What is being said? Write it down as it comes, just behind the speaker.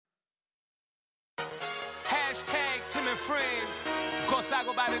friends. Of course, I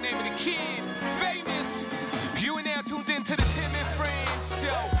go by the name of the Kid, famous. You and now tuned into the Tim and Friends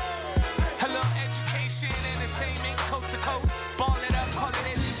show. Hello, education, entertainment, coast to coast. Ball it up, call it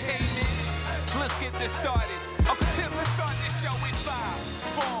entertainment. Let's get this started. Uncle Tim, let's start this show in 5,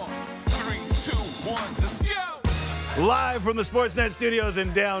 4, 3, 2, 1. Let's go. Live from the Sportsnet studios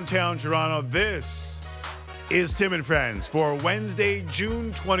in downtown Toronto, this is Tim and Friends for Wednesday,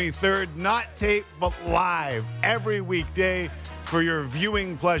 June 23rd. Not tape, but live every weekday for your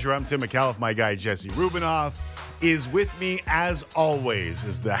viewing pleasure. I'm Tim McAuliffe. My guy, Jesse Rubinoff, is with me as always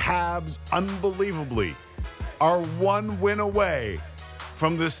as the Habs, unbelievably, are one win away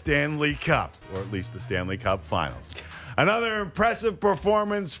from the Stanley Cup, or at least the Stanley Cup Finals. Another impressive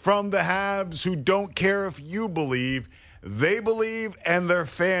performance from the Habs, who don't care if you believe, they believe, and their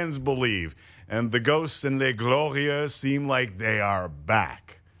fans believe. And the Ghosts and Les Glorieux seem like they are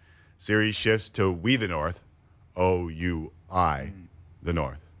back. Series shifts to We the North, O-U-I, the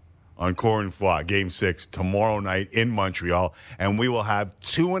North, on Cornfoy, Game 6, tomorrow night in Montreal. And we will have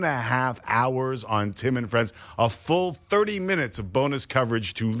 2.5 hours on Tim and Friends, a full 30 minutes of bonus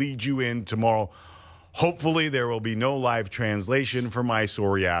coverage to lead you in tomorrow. Hopefully there will be no live translation for my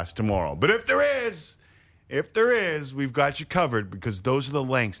sorry ass tomorrow. But if there is, we've got you covered, because those are the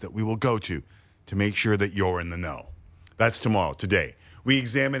lengths that we will go to make sure that you're in the know. That's tomorrow. Today, we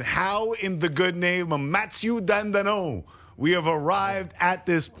examine how, in the good name of Mathieu Dandenault, we have arrived at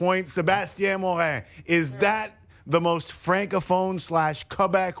this point. Sébastien Morin, is that the most francophone /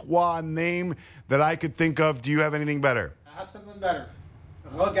 Quebecois name that I could think of? Do you have anything better? I have something better.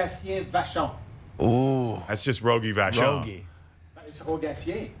 Rogatien Vachon. Ooh. That's just Rogie Vachon. Rogie. It's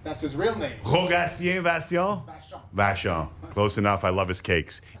Rogatien. That's his real name. Rogatien Vachon? Vachon. Close enough. I love his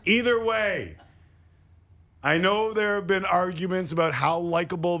cakes. Either way, I know there have been arguments about how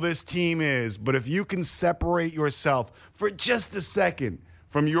likable this team is, but if you can separate yourself for just a second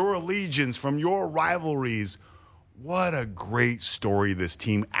from your allegiance, from your rivalries, what a great story this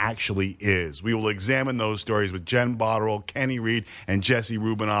team actually is. We will examine those stories with Jen Botterill, Kenny Reed, and Jesse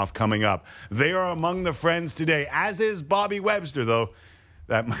Rubinoff coming up. They are among the friends today, as is Bobby Webster, though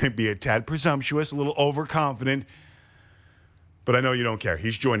that might be a tad presumptuous, a little overconfident. But I know you don't care.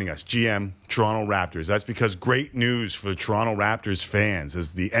 He's joining us, GM, Toronto Raptors. That's because great news for the Toronto Raptors fans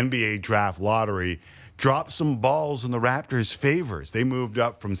as the NBA Draft Lottery dropped some balls in the Raptors' favors. They moved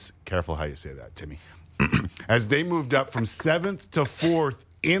up from, careful how you say that, Timmy, as they moved up from 7th to 4th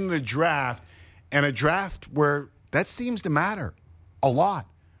in the draft, and a draft where that seems to matter a lot.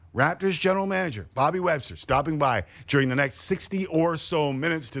 Raptors general manager Bobby Webster stopping by during the next 60 or so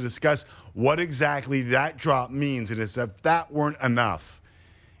minutes to discuss what exactly that drop means. And as if that weren't enough,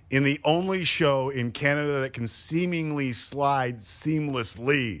 in the only show in Canada that can seemingly slide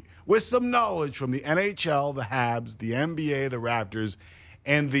seamlessly with some knowledge from the NHL, the Habs, the NBA, the Raptors,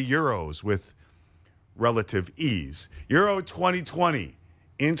 and the Euros with relative ease, Euro 2020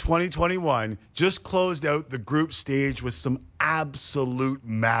 in 2021 just closed out the group stage with some absolute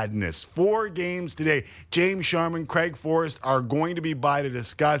madness. 4 games today. James Sharman, Craig Forrest are going to be by to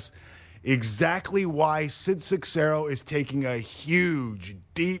discuss exactly why Sid Seixeiro is taking a huge,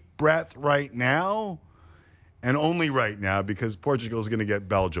 deep breath right now, and only right now, because Portugal is going to get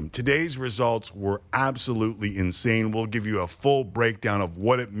Belgium. Today's results were absolutely insane. We'll give you a full breakdown of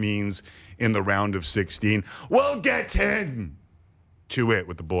what it means in the round of 16. We'll get to it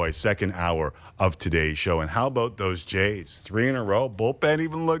with the boys, second hour of today's show. And how about those Jays? 3 in a row. Bullpen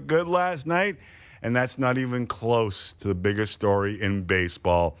even looked good last night. And that's not even close to the biggest story in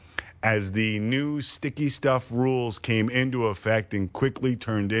baseball, as the new sticky stuff rules came into effect and quickly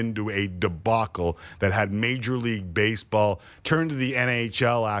turned into a debacle that had Major League Baseball turn to the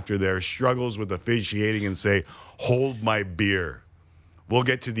NHL after their struggles with officiating and say, hold my beer. We'll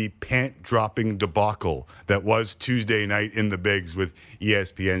get to the pant-dropping debacle that was Tuesday night in the Bigs with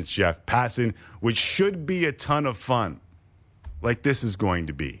ESPN's Jeff Passan, which should be a ton of fun, like this is going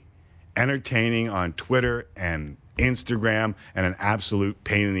to be. Entertaining on Twitter and Instagram, and an absolute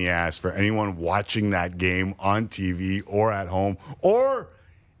pain in the ass for anyone watching that game on TV or at home or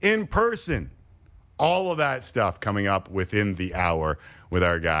in person. All of that stuff coming up within the hour with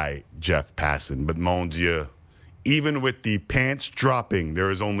our guy, Jeff Passan. But mon Dieu, even with the pants dropping, there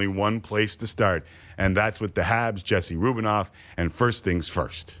is only one place to start, and that's with the Habs, Jesse Rubinoff, and first things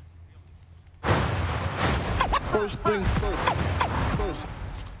first. First things first.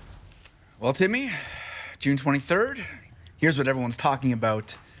 Well, Timmy, June 23rd, here's what everyone's talking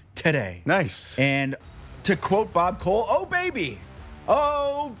about today. Nice. And to quote Bob Cole, oh, baby,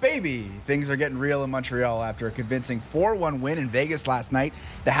 Oh, baby. Things are getting real in Montreal after a convincing 4-1 win in Vegas last night.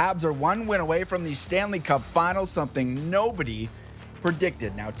 The Habs are one win away from the Stanley Cup Finals, something nobody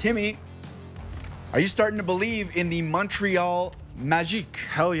predicted. Now, Timmy, are you starting to believe in the Montreal Magique?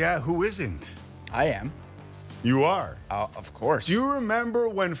 Hell yeah, who isn't? I am. You are. Of course. Do you remember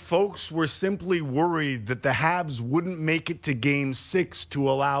when folks were simply worried that the Habs wouldn't make it to Game 6 to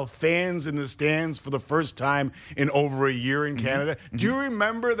allow fans in the stands for the first time in over a year in Canada? Do you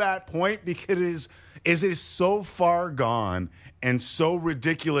remember that point? Because it is so far gone and so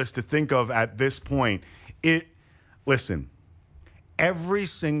ridiculous to think of at this point. Listen, every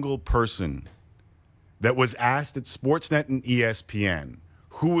single person that was asked at Sportsnet and ESPN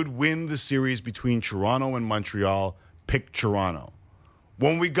who would win the series between Toronto and Montreal picked Toronto.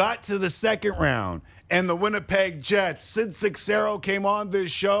 When we got to the second round and the Winnipeg Jets, Sid Seixeiro came on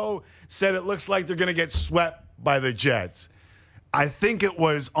this show, said it looks like they're going to get swept by the Jets. I think it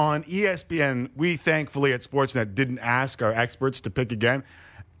was on ESPN. We thankfully at Sportsnet didn't ask our experts to pick again.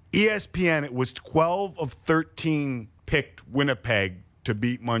 ESPN, it was 12 of 13 picked Winnipeg to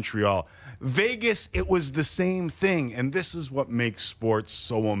beat Montreal. Vegas, it was the same thing. And this is what makes sports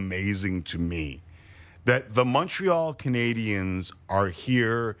so amazing to me. That the Montreal Canadiens are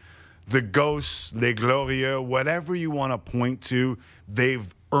here. The Ghosts, Les Glorieux, whatever you want to point to,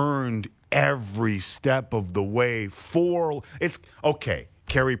 they've earned every step of the way. Okay,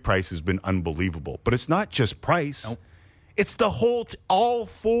 Carey Price has been unbelievable. But it's not just Price. Nope. It's the whole, all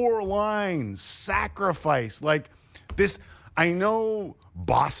four lines, sacrifice. Like this, I know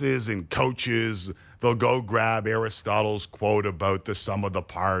bosses and coaches, they'll go grab Aristotle's quote about the sum of the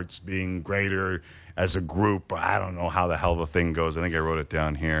parts being greater as a group. I don't know how the hell the thing goes. I think I wrote it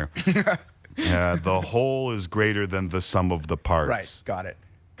down here. Yeah, the whole is greater than the sum of the parts. Right, got it.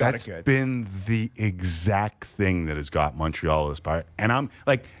 That's been the exact thing that has got Montreal this part. And I'm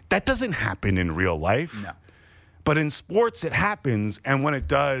like, that doesn't happen in real life. No. But in sports, it happens, and when it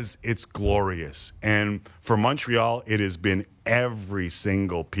does, it's glorious. And for Montreal, it has been every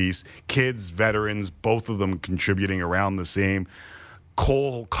single piece. Kids, veterans, both of them contributing around the same.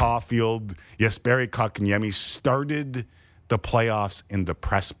 Cole Caulfield, Jesperi Kotkaniemi started the playoffs in the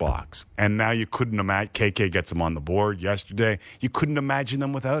press box. And now you couldn't imagine, KK gets him on the board yesterday. You couldn't imagine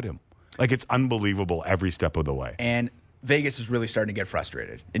them without him. Like, it's unbelievable every step of the way. And Vegas is really starting to get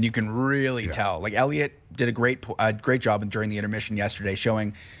frustrated, and you can really tell. Like, Elliott did a great job during the intermission yesterday,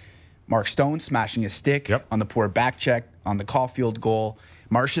 showing Mark Stone smashing his stick on the poor back check on the Caulfield goal.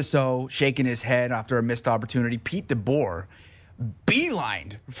 Marchessault shaking his head after a missed opportunity. Pete DeBoer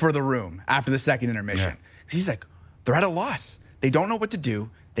beelined for the room after the second intermission. He's like, they're at a loss. They don't know what to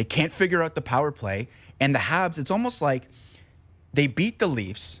do. They can't figure out the power play. And the Habs, it's almost like they beat the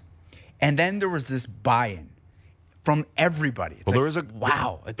Leafs, and then there was this buy-in from everybody. It's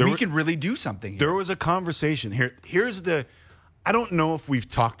we can really do something here. There was a conversation here. I don't know if we've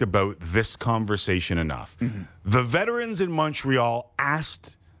talked about this conversation enough. Mm-hmm. The veterans in Montreal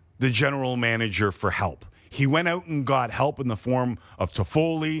asked the general manager for help. He went out and got help in the form of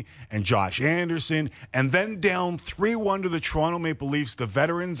Toffoli and Josh Anderson. And then down 3-1 to the Toronto Maple Leafs, the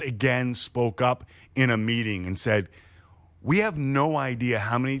veterans again spoke up in a meeting and said, we have no idea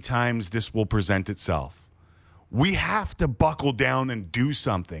how many times this will present itself. We have to buckle down and do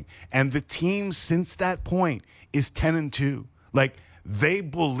something. And the team since that point is 10-2. Like, they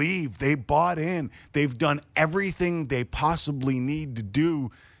believe, they bought in. They've done everything they possibly need to do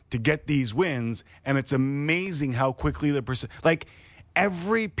to get these wins. And it's amazing how quickly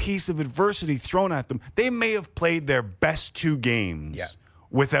every piece of adversity thrown at them, they may have played their best 2 games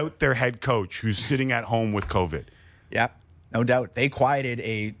without their head coach who's sitting at home with COVID. Yeah. No doubt. They quieted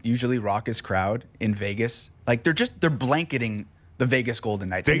a usually raucous crowd in Vegas. Like, they're blanketing the Vegas Golden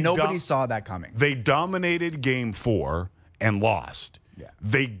Knights. And nobody saw that coming. They dominated Game 4 and lost. Yeah.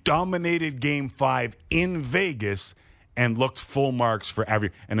 They dominated Game 5 in Vegas and looked full marks for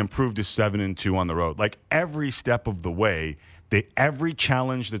and improved to 7-2 on the road. Like, every step of the way, every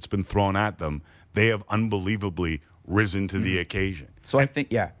challenge that's been thrown at them, they have unbelievably risen to the occasion. So I think,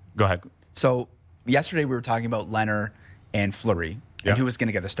 Go ahead. So yesterday we were talking about Leonard and Fleury and who was going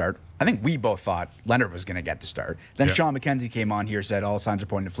to get the start. I think we both thought Leonard was going to get the start. Then Sean McKenzie came on here, said all signs are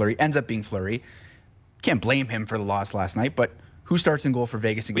pointing to Fleury. Ends up being Fleury. Can't blame him for the loss last night, but who starts in goal for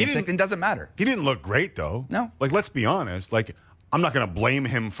Vegas in Game 6? It doesn't matter. He didn't look great, though. No. Like, let's be honest. Like, I'm not going to blame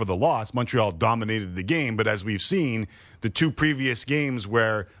him for the loss. Montreal dominated the game, but as we've seen, the 2 previous games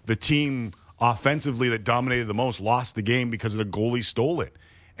where the team offensively that dominated the most lost the game because the goalie stole it.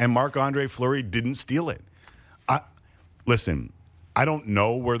 And Marc-Andre Fleury didn't steal it. Listen, I don't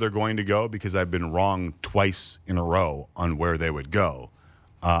know where they're going to go because I've been wrong twice in a row on where they would go.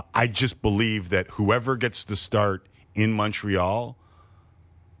 I just believe that whoever gets the start in Montreal,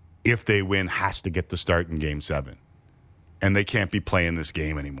 if they win, has to get the start in Game 7. And they can't be playing this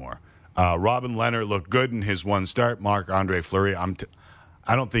game anymore. Robin Lehner looked good in his one start. Marc-Andre Fleury,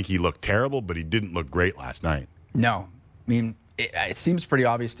 I don't think he looked terrible, but he didn't look great last night. No. I mean, it seems pretty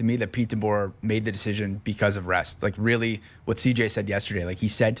obvious to me that Pete DeBoer made the decision because of rest. Like, really, what CJ said yesterday. Like, he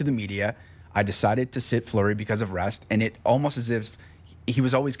said to the media, I decided to sit Fleury because of rest, and it almost as if he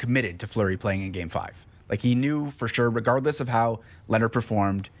was always committed to Fleury playing in Game 5. Like, he knew for sure, regardless of how Leonard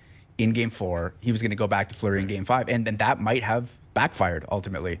performed in Game 4, he was going to go back to Fleury in Game 5, and then that might have backfired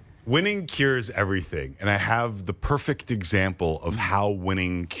ultimately. Winning cures everything, and I have the perfect example of how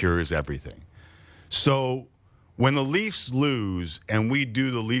winning cures everything. So when the Leafs lose and we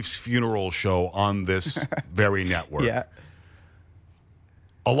do the Leafs funeral show on this very network,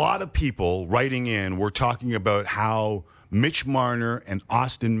 a lot of people writing in were talking about how Mitch Marner and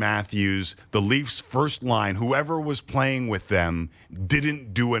Austin Matthews, the Leafs' first line, whoever was playing with them,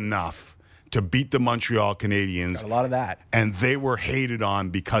 didn't do enough to beat the Montreal Canadiens. Got a lot of that. And they were hated on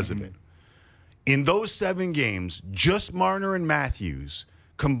because of it. In those 7 games, just Marner and Matthews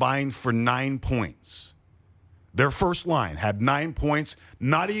combined for 9 points. Their first line had 9 points,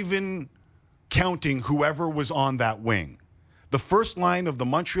 not even counting whoever was on that wing. The first line of the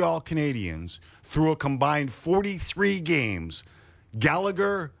Montreal Canadiens, through a combined 43 games,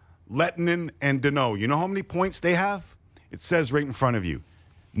 Gallagher, Lettinen, and Deneau. You know how many points they have? It says right in front of you.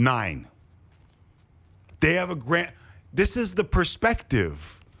 9. They have a grand. This is the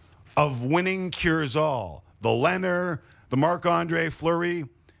perspective of winning cures all. The Lehner, the Marc-Andre Fleury,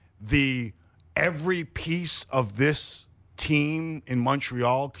 every piece of this team in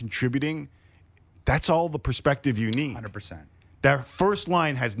Montreal contributing. That's all the perspective you need. 100%. Their first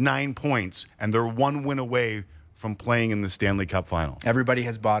line has 9 points, and they're 1 win away from playing in the Stanley Cup Final. Everybody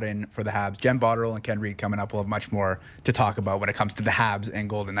has bought in for the Habs. Jen Botterill and Ken Reed coming up. We'll have much more to talk about when it comes to the Habs and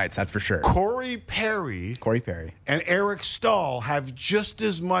Golden Knights, that's for sure. Corey Perry and Eric Stahl have just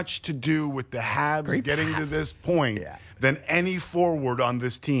as much to do with the Habs getting to this point than any forward on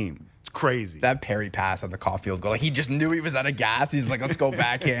this team. It's crazy. That Perry pass on the Caulfield goal. Like, he just knew he was out of gas. He's like, let's go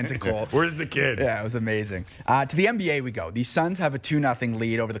backhand to Cole. Where's the kid? Yeah, it was amazing. To the NBA we go. The Suns have a 2-0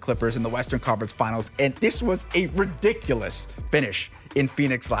 lead over the Clippers in the Western Conference Finals, and this was a ridiculous finish in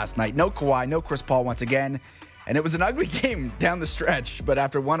Phoenix last night. No Kawhi, no Chris Paul once again, and it was an ugly game down the stretch, but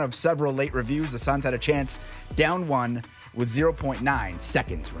after one of several late reviews, the Suns had a chance, down 1 with 0.9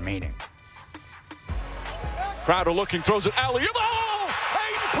 seconds remaining. Crowder looking, throws it alley. Oh!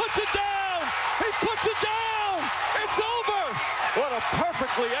 Ayton puts it down! He puts it down! It's over! What a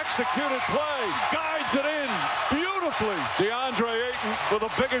perfectly executed play. Guides it in beautifully. DeAndre Ayton with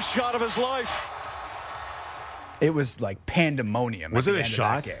the biggest shot of his life. It was like pandemonium. Was it a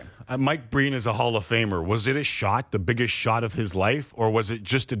shot? Mike Breen is a Hall of Famer. Was it a shot, the biggest shot of his life, or was it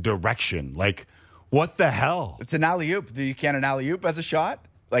just a direction? Like, what the hell? It's an alley-oop. Do you count an alley-oop as a shot?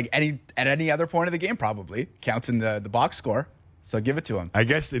 Like at any other point of the game, probably counts in the box score. So give it to him. I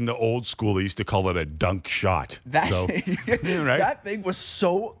guess in the old school, they used to call it a dunk shot. That, right? That thing was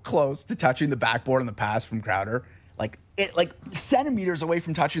so close to touching the backboard on the pass from Crowder. Like centimeters away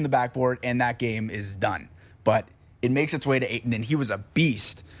from touching the backboard, and that game is done. But it makes its way to Ayton, and he was a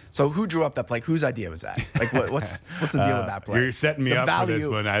beast. So who drew up that play? Whose idea was that? Like what's the deal with that play? You're setting me up for this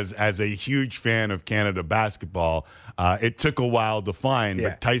one as a huge fan of Canada basketball. It took a while to find,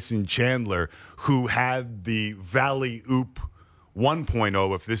 but Tyson Chandler, who had the Valley Oop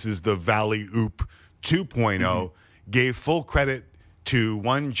 1.0, if this is the Valley Oop 2.0, gave full credit to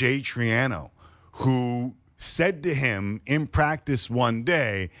one Jay Triano, who said to him in practice one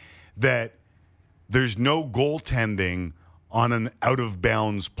day that there's no goaltending on an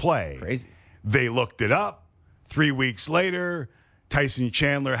out-of-bounds play. Crazy. They looked it up. 3 weeks later, Tyson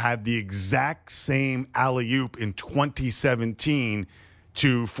Chandler had the exact same alley-oop in 2017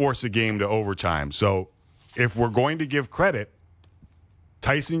 to force a game to overtime. So if we're going to give credit,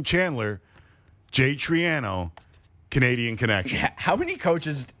 Tyson Chandler, Jay Triano, Canadian connection. Yeah. How many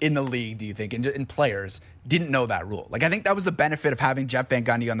coaches in the league do you think, and players, didn't know that rule? Like, I think that was the benefit of having Jeff Van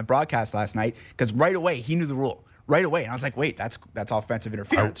Gundy on the broadcast last night, because right away he knew the rule. Right away. And I was like, wait, that's offensive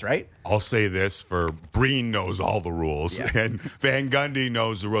interference, right? I'll say this, for Breen knows all the rules, and Van Gundy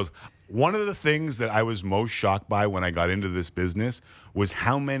knows the rules. One of the things that I was most shocked by when I got into this business was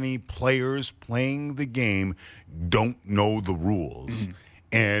how many players playing the game don't know the rules.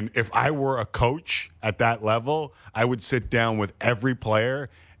 And if I were a coach at that level, I would sit down with every player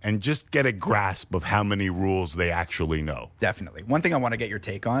and just get a grasp of how many rules they actually know. Definitely. One thing I want to get your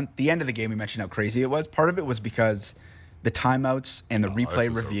take on, the end of the game, we mentioned how crazy it was. Part of it was because the timeouts and the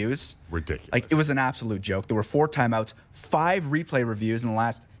replay reviews. Ridiculous. Like, it was an absolute joke. There were 4 timeouts, 5 replay reviews in the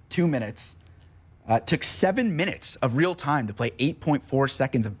last 2 minutes. It took 7 minutes of real time to play 8.4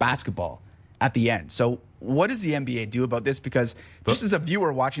 seconds of basketball at the end. So what does the NBA do about this? Because just as a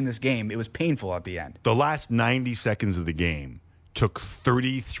viewer watching this game, it was painful at the end. The last 90 seconds of the game took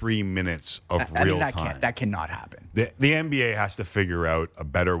 33 minutes of real time. That cannot happen. The NBA has to figure out a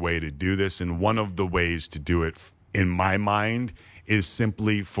better way to do this, and one of the ways to do it, in my mind, is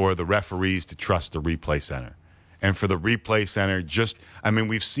simply for the referees to trust the replay center. And for the replay center,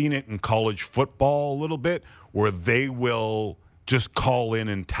 we've seen it in college football a little bit, where they will just call in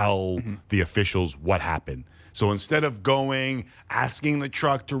and tell the officials what happened. So instead of asking the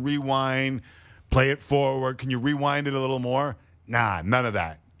truck to rewind, play it forward, can you rewind it a little more? Nah, none of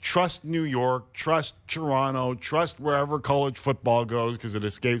that. Trust New York, trust Toronto, trust wherever college football goes, because it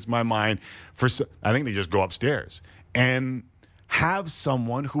escapes my mind. I think they just go upstairs and have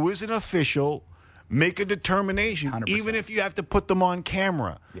someone who is an official make a determination, 100%. even if you have to put them on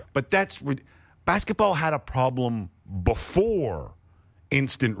camera. Yeah. But basketball had a problem before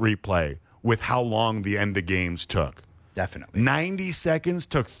instant replay with how long the end of games took. Definitely. 90 seconds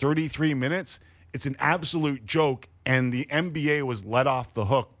took 33 minutes. It's an absolute joke, and the NBA was let off the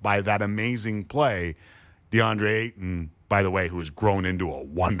hook by that amazing play. DeAndre Ayton, by the way, who has grown into a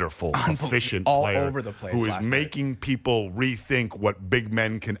wonderful, efficient player. All over the place who is last making people rethink what big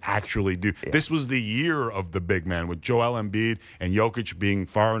men can actually do. Yeah. This was the year of the big men, with Joel Embiid and Jokic being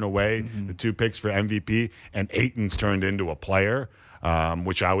far and away the 2 picks for MVP, and Ayton's turned into a player,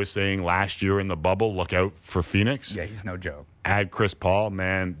 which I was saying last year in the bubble, look out for Phoenix. Yeah, he's no joke. Add Chris Paul,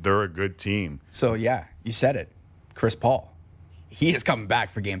 man, they're a good team. So, yeah, you said it. Chris Paul. He is coming back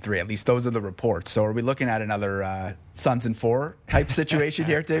for Game 3. At least those are the reports. So are we looking at another Suns and 4 type situation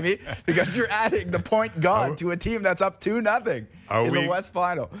here, Timmy? Because you're adding the point guard to a team that's up 2-0 in the West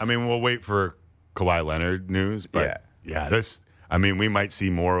Final. I mean, we'll wait for Kawhi Leonard news. But we might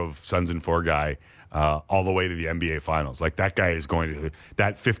see more of Suns and 4 guy all the way to the NBA Finals. Like, that guy is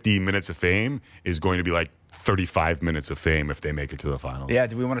that 50 minutes of fame is going to be like 35 minutes of fame if they make it to the finals. Yeah,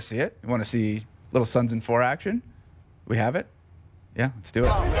 do we want to see it? You want to see little Suns and 4 action? We have it? Yeah, let's do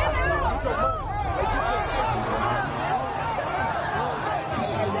it.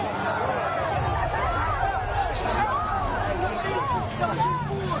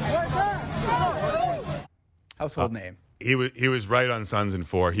 Household name. He was right on Suns and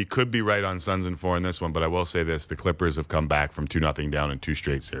 4. He could be right on Suns and 4 in this one, but I will say this: the Clippers have come back from 2-0 down in 2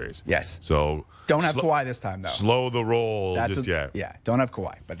 straight series. Yes. So don't have Kawhi this time, though. Slow the roll yet. Yeah, don't have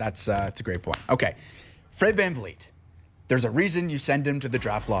Kawhi, but that's it's a great point. Okay, Fred VanVleet. There's a reason you send him to the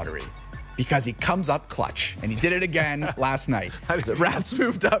draft lottery. Because he comes up clutch, and he did it again last night. The Raps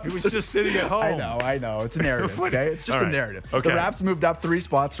moved up. He was just sitting at home. I know. It's a narrative, okay? It's just a narrative. Okay. The Raps moved up 3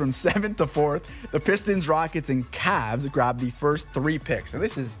 spots from 7th to 4th. The Pistons, Rockets, and Cavs grabbed the first 3 picks. And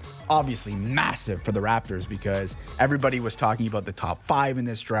this is obviously massive for the Raptors because everybody was talking about the top 5 in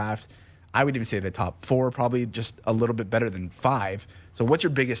this draft. I would even say the top 4, probably just a little bit better than 5. So what's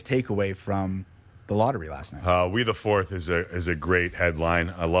your biggest takeaway from the lottery last night? We the Fourth is a great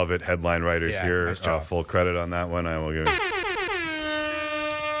headline. I love it. Headline writers here. Nice job. Full credit on that one. I will give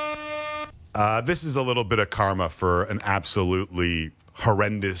it. This is a little bit of karma for an absolutely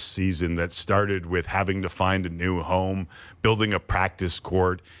horrendous season that started with having to find a new home, building a practice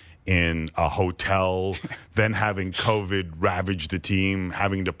court in a hotel, then having COVID ravage the team,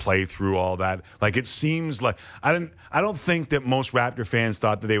 having to play through all that. Like, it seems like I don't think that most Raptor fans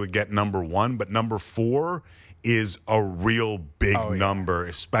thought that they would get number 1, but number 4 is a real big number,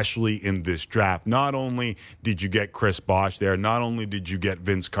 especially in this draft. Not only did you get Chris Bosh there, not only did you get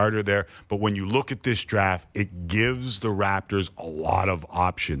Vince Carter there, but when you look at this draft, it gives the Raptors a lot of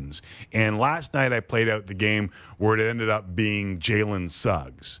options. And last night I played out the game where it ended up being Jalen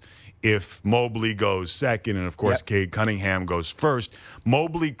Suggs. If Mobley goes second, and of course Cade Cunningham goes first,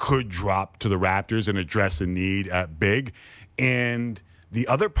 Mobley could drop to the Raptors and address a need at big. And the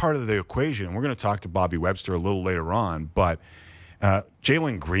other part of the equation, and we're going to talk to Bobby Webster a little later on, but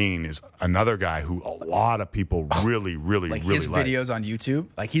Jalen Green is another guy who a lot of people really like. His videos on YouTube,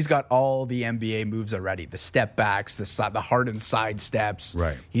 like, he's got all the NBA moves already. The step backs, the hardened side steps.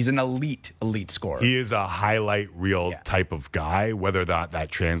 Right. He's an elite scorer. He is a highlight reel type of guy, whether or not that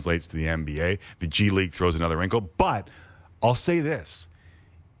translates to the NBA. The G League throws another wrinkle. But I'll say this.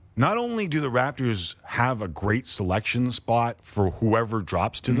 Not only do the Raptors have a great selection spot for whoever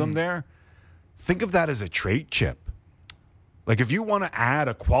drops to them there, think of that as a trade chip. Like, if you want to add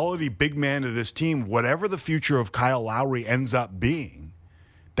a quality big man to this team, whatever the future of Kyle Lowry ends up being,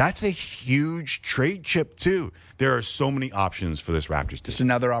 that's a huge trade chip, too. There are so many options for this Raptors team. Just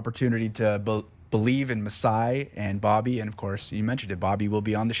another opportunity to believe in Masai and Bobby. And, of course, you mentioned it, Bobby will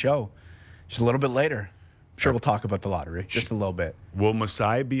be on the show just a little bit later. I'm sure we'll talk about the lottery just a little bit. Will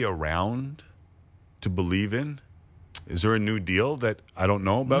Masai be around to believe in? Is there a new deal that I don't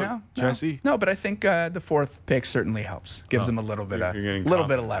know about, Jesse? No, but I think the fourth pick certainly helps. Gives them a little bit of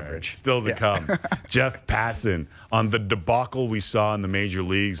leverage. Right. Still to come. Jeff Passan on the debacle we saw in the major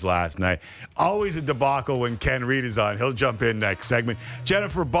leagues last night. Always a debacle when Ken Reed is on. He'll jump in next segment.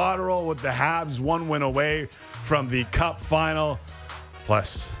 Jennifer Botterill with the Habs 1 win away from the Cup final.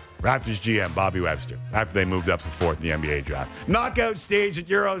 Plus, Raptors GM Bobby Webster after they moved up to fourth in the NBA draft. Knockout stage at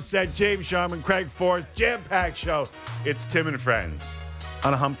Euroset. James Sharman, Craig Forrest, jam-packed show. It's Tim and Friends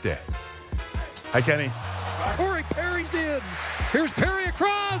on a hump day. Hi, Kenny. Corey Perry's in. Here's Perry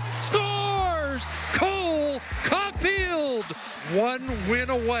across. Scores! Cole Caulfield. 1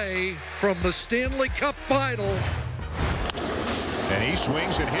 win away from the Stanley Cup final. And he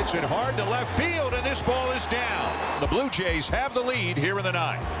swings and hits it hard to left field, and this ball is down. The Blue Jays have the lead here in the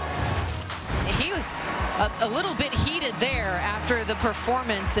ninth. He was a little bit heated there after the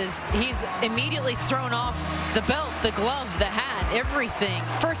performances. He's immediately thrown off the belt, the glove, the hat, everything.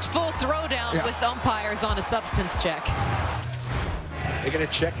 First full throwdown with umpires on a substance check. They're going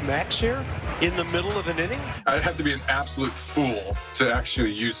to check Max here in the middle of an inning? I'd have to be an absolute fool to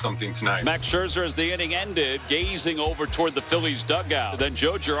actually use something tonight. Max Scherzer, as the inning ended, gazing over toward the Phillies dugout. Then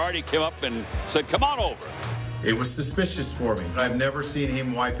Joe Girardi came up and said, "Come on over." It was suspicious for me. I've never seen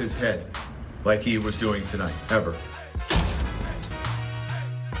him wipe his head like he was doing tonight, ever.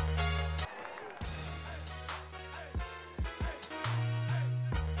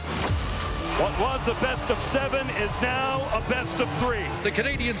 What was a best of 7 is now a best of 3. The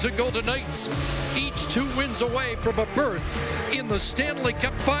Canadians and Golden Knights, each 2 wins away from a berth in the Stanley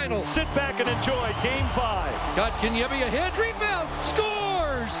Cup final. Sit back and enjoy Game 5. Got Kenyemi ahead, rebound,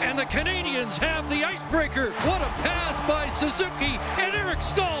 scores! And the Canadians have the icebreaker. What a pass by Suzuki, and Eric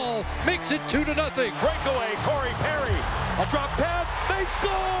Stahl makes it 2-0. Breakaway, Corey Perry. A drop pass, they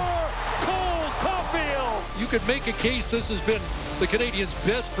score! Cole Caulfield! You could make a case this has been the Canadians'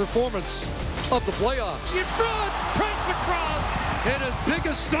 best performance of the playoffs. In front, Prince across, and as big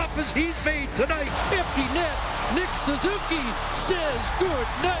a stop as he's made tonight. Empty net. Nick Suzuki says good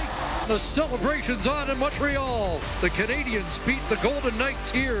night. The celebration's on in Montreal. The Canadians beat the Golden Knights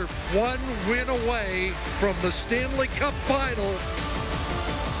here, 1 win away from the Stanley Cup final.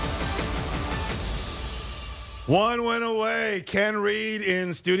 1 win away. Ken Reed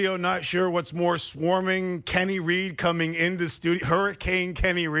in studio. Not sure what's more swarming. Kenny Reed coming into studio. Hurricane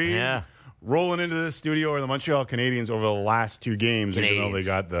Kenny Reed rolling into the studio, or the Montreal Canadiens over the last 2 games, even though they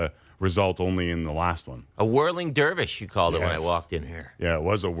got the result only in the last one. A whirling dervish, you called it when I walked in here. Yeah, it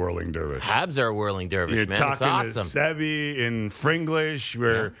was a whirling dervish. Habs are a whirling dervish, You're man. talking it's awesome. to Sebi in Fringlish.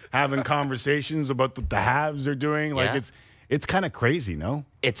 We're having conversations about what the Habs are doing. Like, it's kind of crazy, no?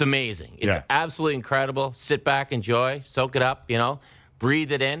 It's amazing. It's absolutely incredible. Sit back, enjoy, soak it up,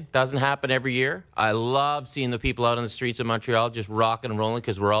 breathe it in. Doesn't happen every year. I love seeing the people out on the streets of Montreal just rocking and rolling,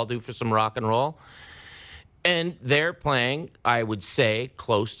 because we're all due for some rock and roll. And they're playing, I would say,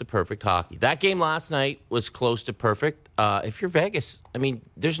 close to perfect hockey. That game last night was close to perfect. If you're Vegas, I mean,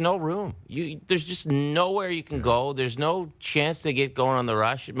 there's no room. There's just nowhere you can go. There's no chance to get going on the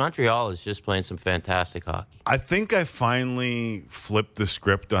rush. Montreal is just playing some fantastic hockey. I think I finally flipped the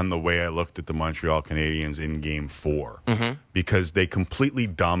script on the way I looked at the Montreal Canadiens in Game 4, because they completely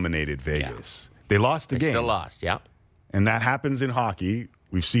dominated Vegas. They lost the game. They still lost, And that happens in hockey.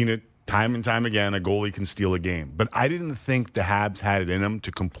 We've seen it time and time again. A goalie can steal a game. But I didn't think the Habs had it in them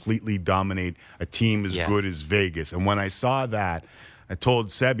to completely dominate a team as good as Vegas. And when I saw that, I told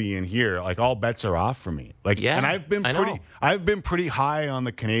Sebi in here, like, all bets are off for me. And I've been pretty high on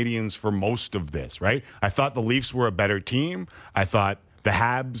the Canadians for most of this, right? I thought the Leafs were a better team. I thought the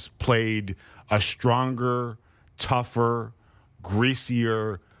Habs played a stronger, tougher,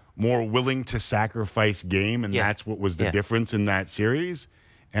 greasier, more willing to sacrifice game, and that's what was the difference in that series.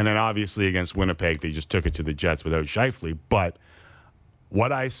 And then obviously against Winnipeg, they just took it to the Jets without Scheifele. But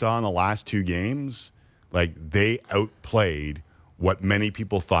what I saw in the last 2 games, like, they outplayed what many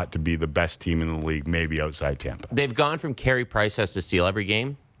people thought to be the best team in the league, maybe outside Tampa. They've gone from Carey Price has to steal every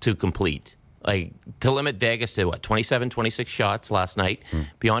game to complete. Like, to limit Vegas to, 27, 26 shots last night.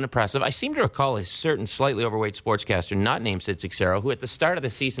 Beyond impressive. I seem to recall a certain slightly overweight sportscaster, not named Sid Cicero, who at the start of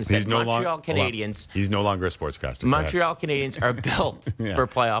the season said Montreal Canadiens... He's no longer a sportscaster. Montreal Canadiens are built for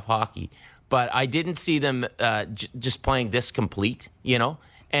playoff hockey. but I didn't see them just playing this complete,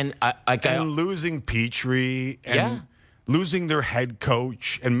 And losing Petrie and losing their head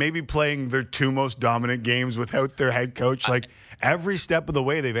coach and maybe playing their two most dominant games without their head coach. Like every step of the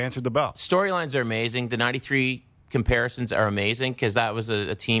way, they've answered the bell. Storylines are amazing. The 93 comparisons are amazing because that was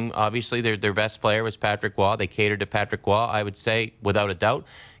a team, obviously, their best player was Patrick Waugh. They catered to Patrick Waugh, I would say, without a doubt.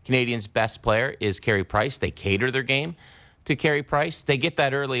 Canadians' best player is Carey Price. They cater their game to Carey Price. They get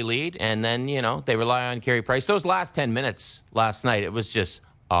that early lead, and then, they rely on Carey Price. Those last 10 minutes last night, it was just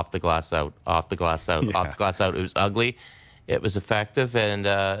off the glass out, off the glass out, off the glass out. It was ugly. It was effective, and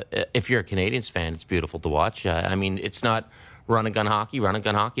if you're a Canadians fan, it's beautiful to watch. It's not run-and-gun hockey.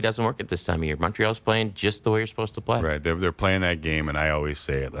 Run-and-gun hockey doesn't work at this time of year. Montreal's playing just the way you're supposed to play. Right. They're playing that game, and I always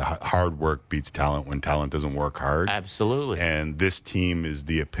say it, hard work beats talent when talent doesn't work hard. Absolutely. And this team is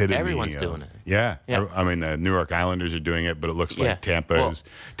the epitome. Everyone's doing it. Yeah. The New York Islanders are doing it, but it looks like Tampa's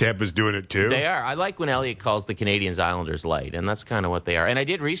doing it too. They are. I like when Elliot calls the Canadians Islanders light, and that's kind of what they are. And I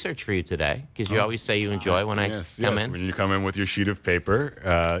did research for you today, because you always say you enjoy when I come in. When you come in with your sheet of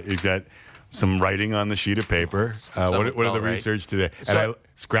paper, you've got some writing on the sheet of paper. What are the research today?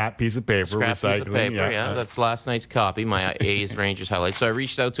 Scrap piece of paper, recycling. Piece of paper, that's last night's copy, my A's Rangers highlights. So I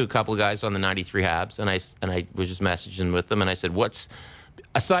reached out to a couple of guys on the 93 Habs, and I was just messaging with them, and I said, what's,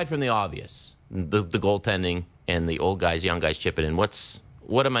 aside from the obvious, the goaltending and the old guys, young guys chipping in,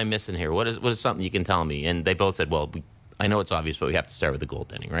 what am I missing here? What is something you can tell me? And they both said, well, I know it's obvious, but we have to start with the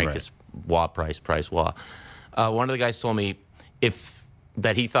goaltending, right? Because Waugh, Price, Waugh. One of the guys told me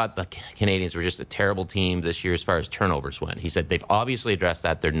that he thought the Canadians were just a terrible team this year as far as turnovers went. He said they've obviously addressed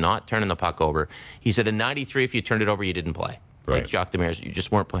that. They're not turning the puck over. He said in 93, if you turned it over, you didn't play. Right. Like Jacques Demers, you just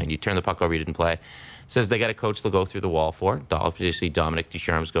weren't playing. You turned the puck over, you didn't play. Says they got a coach they'll go through the wall for. Obviously, Dominic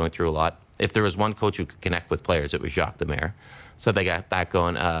Ducharme's going through a lot. If there was one coach who could connect with players, it was Jacques Demers. So they got that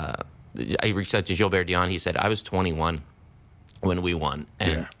going. I reached out to Gilbert Dion. He said, I was 21 when we won,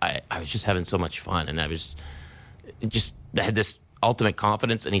 and I was just having so much fun, and I had this ultimate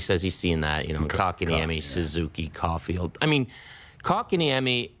confidence, and he says he's seen that, Kotkaniemi, Suzuki, Caulfield.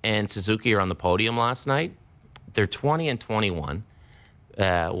 Kotkaniemi and Suzuki are on the podium last night. They're 20 and 21.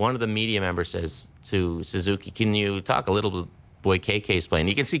 One of the media members says to Suzuki, can you talk a little bit boy KK's playing?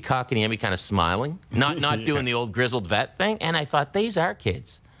 You can see Kotkaniemi kind of smiling, not doing the old grizzled vet thing, and I thought, these are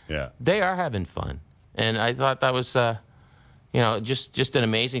kids. Yeah. They are having fun. And I thought that was, just an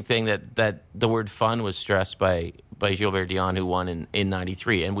amazing thing that the word fun was stressed by Gilbert Dion, who won in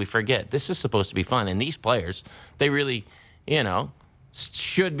 93. And we forget, this is supposed to be fun. And these players, they really,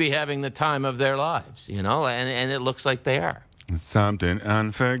 should be having the time of their lives, and it looks like they are. Something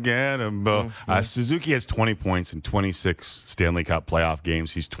unforgettable. Suzuki has 20 points in 26 Stanley Cup playoff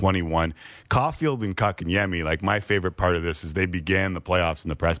games. He's 21. Caulfield and Kotkaniemi, my favorite part of this is they began the playoffs in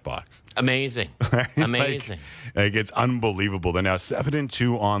the press box. Amazing. Amazing. It's unbelievable. They're now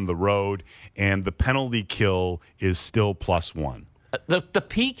 7-2 on the road, and the penalty kill is still +1. The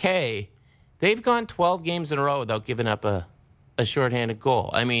PK, they've gone 12 games in a row without giving up a shorthanded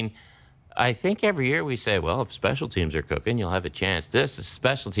goal. I think every year we say, well, if special teams are cooking, you'll have a chance.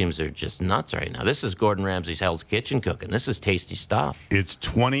 Special teams are just nuts right now. This is Gordon Ramsay's Hell's Kitchen cooking. This is tasty stuff. It's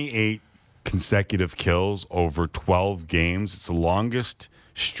 28 consecutive kills over 12 games. It's the longest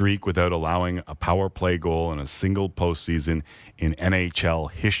streak without allowing a power play goal in a single postseason in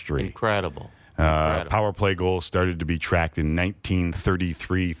NHL history. Incredible. Power play goals started to be tracked in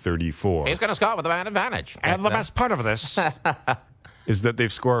 1933-34. He's going to score with a man advantage. And the best part of this is that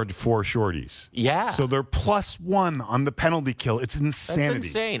they've scored 4 shorties. Yeah. So they're +1 on the penalty kill. It's insanity. That's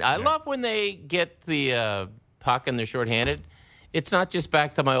insane. I love when they get the puck and they're shorthanded. It's not just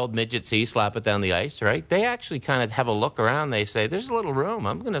back to my old midget C, slap it down the ice, right? They actually kind of have a look around. They say, there's a little room.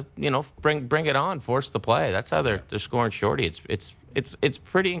 I'm going to, bring it on, force the play. That's how they're scoring shorty. It's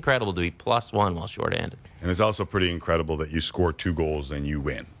pretty incredible to be +1 while shorthanded. And it's also pretty incredible that you score 2 goals and you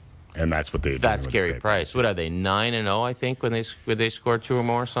win. And that's what they do. That's Carey Price. What are they, 9-0? I think when they score 2 or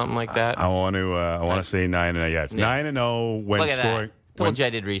more, something like that. I want to say 9-0. Yeah, it's 9-0 when Look at scoring. That. Told you I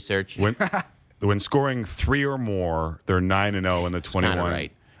did research. When scoring 3 or more, they're 9-0 in the 21.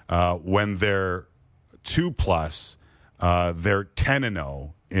 Right. When they're 2+, they're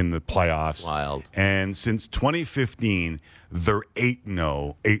 10-0 in the playoffs. Wild. And since 2015, they're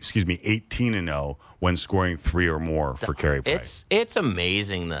 18-0 when scoring 3 or more for Carey Price. It's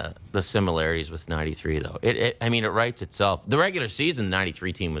amazing the similarities with 93 though. It writes itself. The regular season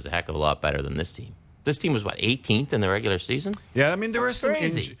 93 team was a heck of a lot better than this team. This team was 18th in the regular season? Yeah, there are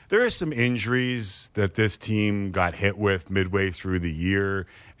some injuries that this team got hit with midway through the year,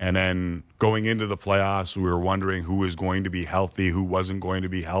 and then going into the playoffs, we were wondering who was going to be healthy, who wasn't going to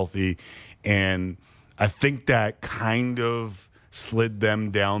be healthy, And I think that kind of slid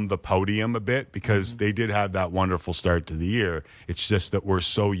them down the podium a bit because they did have that wonderful start to the year. It's just that we're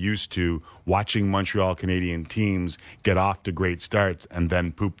so used to watching Montreal Canadian teams get off to great starts and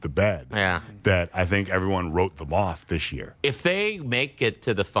then poop the bed that I think everyone wrote them off this year. If they make it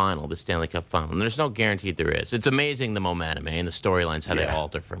to the final, the Stanley Cup final, and there's no guarantee there is, it's amazing the momentum and the storylines, how they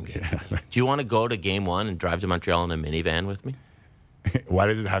alter from game to game. Do you want to go to game one and drive to Montreal in a minivan with me? Why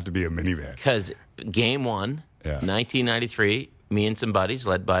does it have to be a minivan? Because game one, 1993, me and some buddies,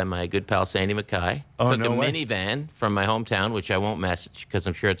 led by my good pal Sandy Mackay, took a minivan from my hometown, which I won't message because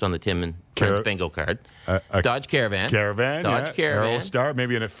I'm sure it's on the Tim and Friends bingo card. Dodge Caravan. Dodge Caravan. Aerostar,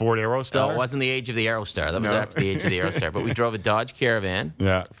 maybe in a Ford Aerostar. No, it wasn't the age of the Aerostar. That was after the age of the Aerostar. But we drove a Dodge Caravan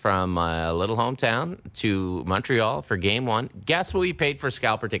from my little hometown to Montreal for game one. Guess what we paid for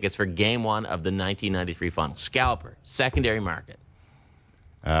scalper tickets for game one of the 1993 final? Scalper, secondary market.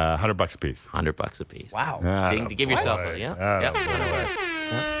 $100 a piece. $100 a piece. Wow. To give yourself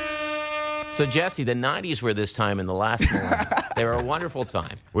So, Jesse, the 90s were this time in the last one. They were a wonderful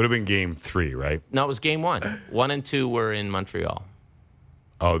time. Would have been game 3, right? No, it was game 1. 1 and 2 were in Montreal.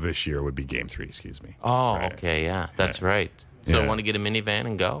 Oh, this year would be game 3, excuse me. Oh, okay, yeah. That's right. So, want to get a minivan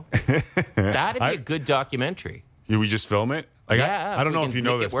and go? That'd be a good documentary. We just film it? Like, I don't know if you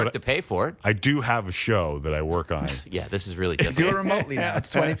know this, but to pay for it. I do have a show that I work on. Yeah, this is really difficult. Do it remotely now. It's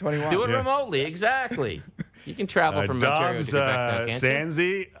 2021. Do it remotely, exactly. You can travel from Ontario to get back down, can't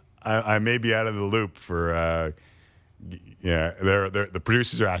Sanzi, I may be out of the loop for. The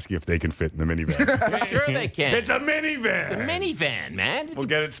producers are asking if they can fit in the minivan. Sure they can. It's a minivan. It's a minivan, man. We'll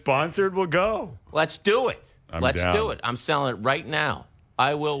get it sponsored. We'll go. Let's do it. Let's do it. I'm selling it right now.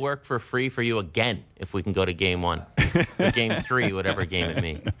 I will work for free for you again if we can go to game 1. Or game 3, whatever game it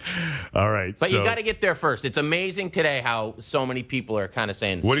means. All right. But you got to get there first. It's amazing today how so many people are kind of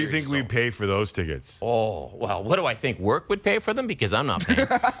saying, what do you think we pay for those tickets? Oh, well, what do I think work would pay for them? Because I'm not paying.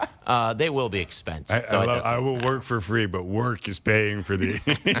 They will be expensive. I will work for free, but work is paying for the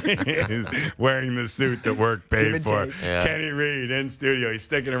is wearing the suit that work paid for. Kenny Reed in studio. He's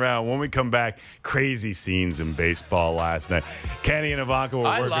sticking around. When we come back, crazy scenes in baseball last night. Kenny and Ivanka were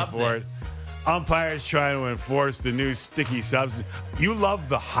working for it. Umpires trying to enforce the new sticky substance. You love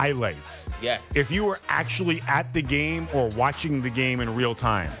the highlights. Yes. If you were actually at the game or watching the game in real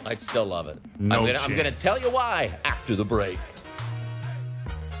time, I'd still love it. I'm going to tell you why after the break.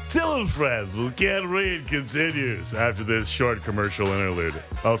 Till and Friends with Ken Reed continues after this short commercial interlude.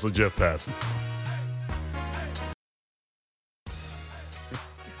 Also, Jeff Passan.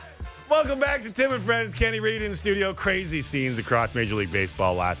 Welcome back to Tim and Friends. Kenny Reed in the studio. Crazy scenes across Major League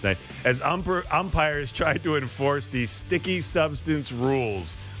Baseball last night as umpires tried to enforce the sticky substance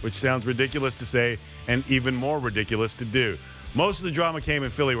rules, which sounds ridiculous to say and even more ridiculous to do. Most of the drama came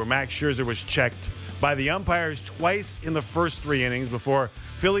in Philly where Max Scherzer was checked by the umpires twice in the first 3 innings before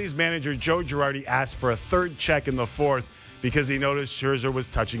Phillies manager Joe Girardi asked for a third check in the 4th because he noticed Scherzer was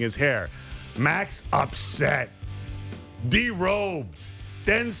touching his hair. Max upset, derobed,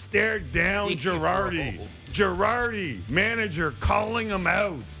 then stared down Girardi. Girardi, manager, calling him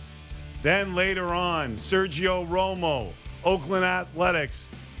out. Then later on, Sergio Romo, Oakland Athletics.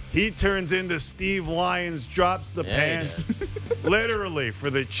 He turns into Steve Lyons, drops the pants, literally,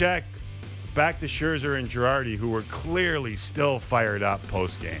 for the check. Back to Scherzer and Girardi, who were clearly still fired up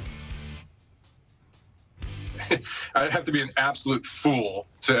post-game. I'd have to be an absolute fool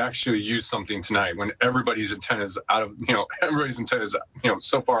to actually use something tonight when everybody's intent is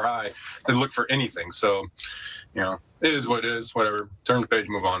so far high to look for anything. So, it is what it is, whatever. Turn the page,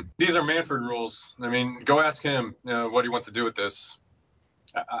 move on. These are Manfred rules. I mean, go ask him, what he wants to do with this.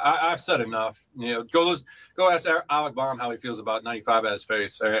 I've said enough. Go ask Alec Baum how he feels about 95 at his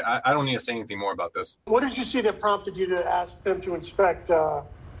face. I don't need to say anything more about this. What did you see that prompted you to ask them to inspect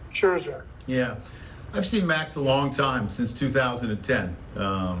Scherzer? Yeah. I've seen Max a long time, since 2010.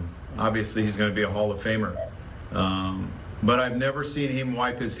 Obviously, he's going to be a Hall of Famer. But I've never seen him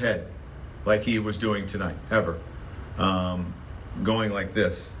wipe his head like he was doing tonight, ever. Going like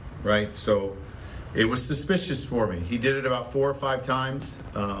this, right? So it was suspicious for me. He did it about 4 or 5 times.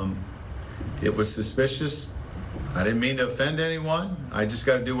 It was suspicious. I didn't mean to offend anyone. I just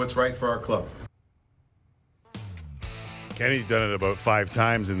got to do what's right for our club. Kenny's done it about 5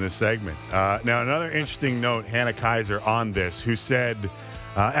 times in this segment. Now, another interesting note, Hannah Kaiser on this, who said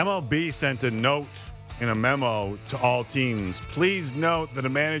MLB sent a note in a memo to all teams. Please note that a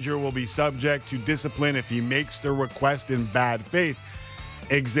manager will be subject to discipline if he makes the request in bad faith.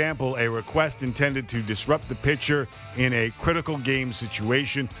 Example, a request intended to disrupt the pitcher in a critical game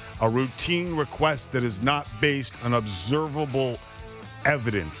situation, a routine request that is not based on observable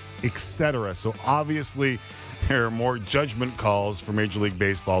evidence, etc. So obviously, there are more judgment calls for Major League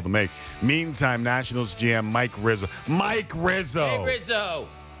Baseball to make. Meantime, Nationals GM Mike Rizzo. Hey, Rizzo!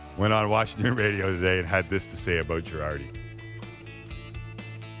 Went on Washington radio today and had this to say about Girardi.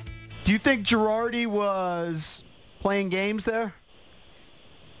 Do you think Girardi was playing games there?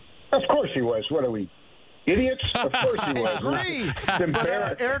 Of course he was. What are we, idiots? Of course he was. Agree. It's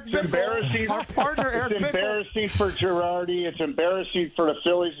embarrassing. Our partner, Eric It's embarrassing for Girardi. It's embarrassing for the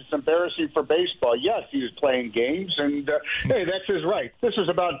Phillies. It's embarrassing for baseball. Yes, he was playing games, and hey, that's his right. This is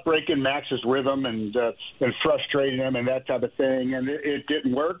about breaking Max's rhythm and frustrating him and that type of thing. And it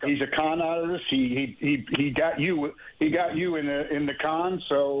didn't work. He's a con artist. He got you. He got you in the con.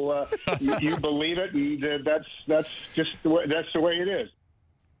 So you believe it, and that's just the way it is.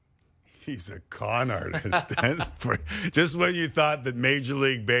 He's a con artist. Just when you thought that Major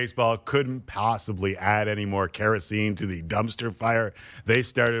League Baseball couldn't possibly add any more kerosene to the dumpster fire, they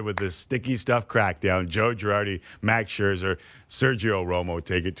started with this sticky stuff crackdown. Joe Girardi, Max Scherzer, Sergio Romo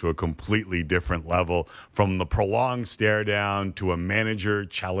take it to a completely different level, from the prolonged stare down to a manager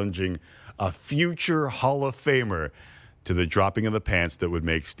challenging a future Hall of Famer to the dropping of the pants that would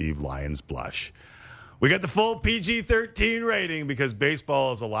make Steve Lyons blush. We got the full PG-13 rating because baseball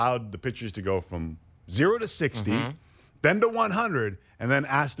has allowed the pitchers to go from 0 to 60, then to 100, and then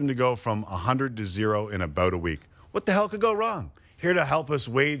asked them to go from 100 to 0 in about a week. What the hell could go wrong? Here to help us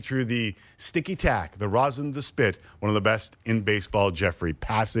wade through the sticky tack, the rosin, the spit, one of the best in baseball, Jeffrey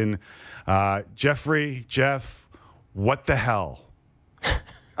Passan. Jeff, what the hell?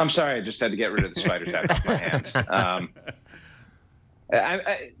 I'm sorry, I just had to get rid of the spider tack off my hands.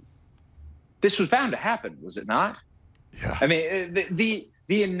 This was bound to happen, was it not? Yeah. I mean, the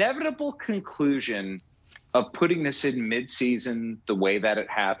inevitable conclusion of putting this in midseason the way that it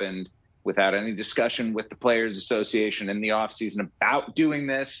happened, without any discussion with the Players Association in the offseason about doing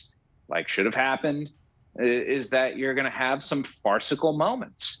this, like should have happened, is that you're going to have some farcical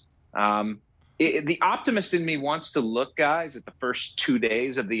moments. The optimist in me wants to look, guys, at the first 2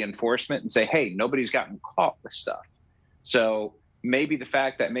 days of the enforcement and say, hey, nobody's gotten caught with stuff. So maybe the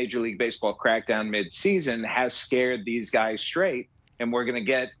fact that Major League Baseball cracked down mid-season has scared these guys straight, and we're going to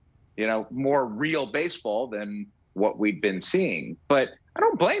get, more real baseball than what we've been seeing. But I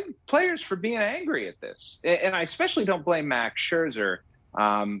don't blame players for being angry at this, and I especially don't blame Max Scherzer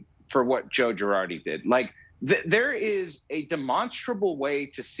for what Joe Girardi did. Like, there is a demonstrable way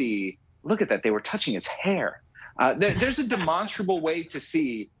to see. Look at that; they were touching his hair. There's a demonstrable way to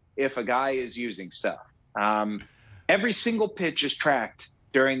see if a guy is using stuff. Every single pitch is tracked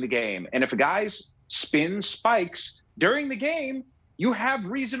during the game. And if a guy's spin spikes during the game, you have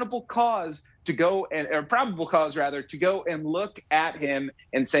reasonable cause to go, or probable cause rather, to go and look at him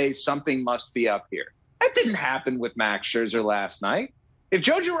and say something must be up here. That didn't happen with Max Scherzer last night. If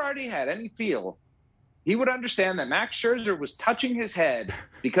Joe Girardi had any feel, he would understand that Max Scherzer was touching his head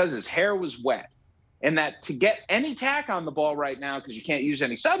because his hair was wet. And that to get any tack on the ball right now, because you can't use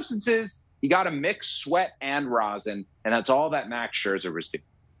any substances, you got to mix sweat and rosin, and that's all that Max Scherzer was doing.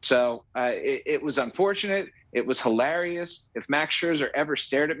 So it was unfortunate. It was hilarious. If Max Scherzer ever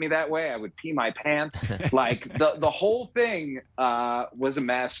stared at me that way, I would pee my pants. Like the whole thing was a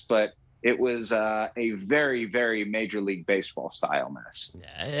mess, but it was a very, very Major League Baseball style mess.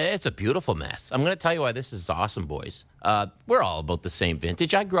 It's a beautiful mess. I'm going to tell you why this is awesome, boys. We're all about the same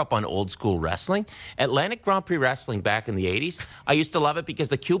vintage. I grew up on old school wrestling. Atlantic Grand Prix Wrestling back in the 80s. I used to love it because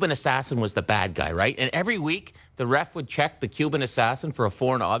the Cuban Assassin was the bad guy, right? And every week, the ref would check the Cuban Assassin for a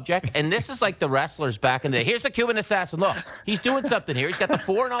foreign object. And this is like the wrestlers back in the day. Here's the Cuban Assassin. Look, he's doing something here. He's got the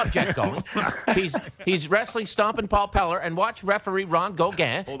foreign object going. He's wrestling, stomping Paul Peller. And watch referee Ron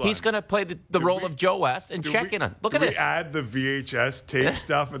Gauguin. He's going to play the role of Joe West and check in on. Look at this. We add the VHS tape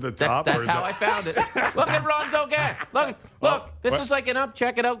stuff at the top. That's how I found it. Look at Ron Gauguin. Look. This is like an up.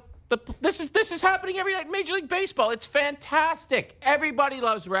 Check it out. This is happening every night in Major League Baseball. It's fantastic. Everybody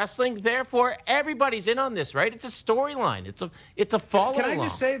loves wrestling. Therefore, everybody's in on this, right? It's a storyline. It's a follow along. Can I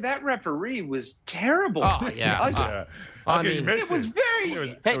just say that referee was terrible? Oh yeah. I it mean, was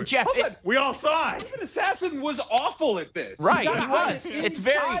very. Hey Jeff, we all saw it. Cuban Assassin was awful at this. Right, he was. It's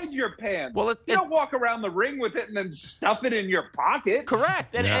inside your pants. Well, you don't walk around the ring with it and then stuff it in your pocket.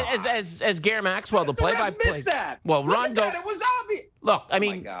 Correct. And as Gary Maxwell, the play-by-play. Missed that. Well, Ron Gauguin. It was obvious. Look, I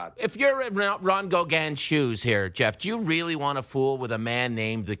mean, if you're in Ron Gauguin's shoes here, Jeff, do you really want to fool with a man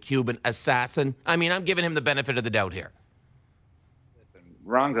named the Cuban Assassin? I mean, I'm giving him the benefit of the doubt here.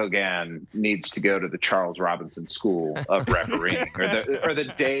 Ron Gauguin needs to go to the Charles Robinson School of Refereeing, or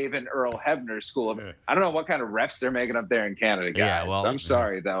the Dave and Earl Hebner School of. I don't know what kind of refs they're making up there in Canada, guys. Yeah, well, I'm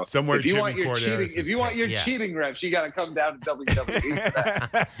sorry though. Somewhere if you want your cheating refs, you got to come down to WWE for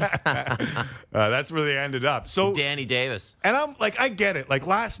that. That's where they ended up. So Danny Davis. And I'm like, I get it. Like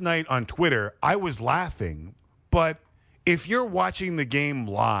last night on Twitter, I was laughing, but if you're watching the game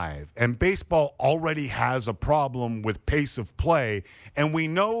live and baseball already has a problem with pace of play, and we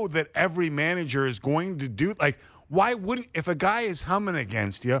know that every manager is going to do, like, why wouldn't, if a guy is humming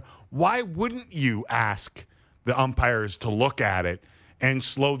against you, why wouldn't you ask the umpires to look at it and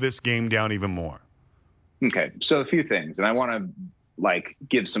slow this game down even more? Okay, so a few things, and I want to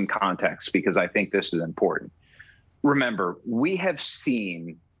give some context because I think this is important. Remember, we have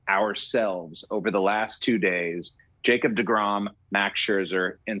seen ourselves over the last 2 days Jacob deGrom, Max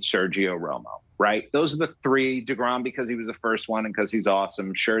Scherzer, and Sergio Romo, right? Those are the three. deGrom because he was the first one and because he's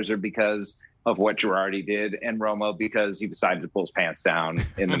awesome. Scherzer because of what Girardi did, and Romo because he decided to pull his pants down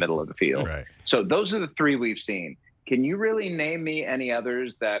in the middle of the field. Right. So those are the three we've seen. Can you really name me any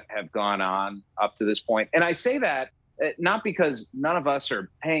others that have gone on up to this point? And I say that not because none of us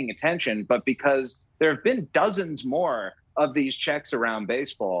are paying attention, but because there have been dozens more of these checks around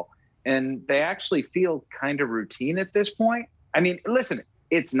baseball. And they actually feel kind of routine at this point. I mean, listen,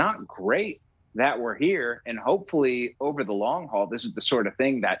 it's not great that we're here. And hopefully over the long haul, this is the sort of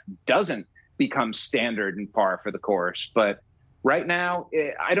thing that doesn't become standard and par for the course. But right now,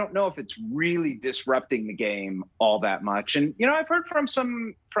 I don't know if it's really disrupting the game all that much. And, I've heard from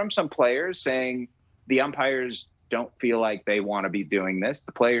some players saying the umpires don't feel like they want to be doing this.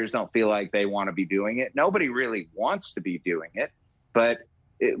 The players don't feel like they want to be doing it. Nobody really wants to be doing it. But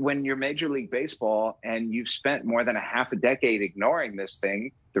when you're Major League Baseball and you've spent more than a half a decade ignoring this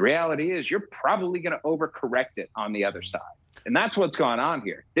thing, the reality is you're probably going to overcorrect it on the other side. And that's what's gone on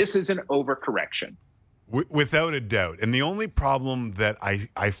here. This is an overcorrection. Without a doubt. And the only problem that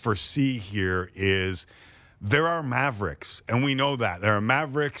I foresee here is there are mavericks, and we know that. There are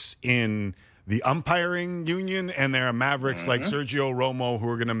mavericks in the umpiring union, and there are mavericks like Sergio Romo who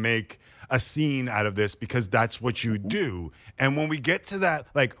are going to make a scene out of this because that's what you do. And when we get to that,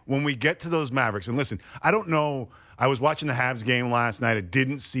 when we get to those mavericks, and listen, I don't know, I was watching the Habs game last night. I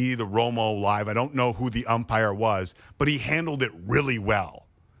didn't see the Romo live. I don't know who the umpire was, but he handled it really well.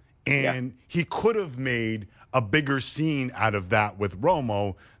 And he could have made a bigger scene out of that with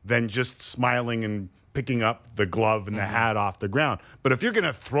Romo than just smiling and picking up the glove and the hat off the ground. But if you're going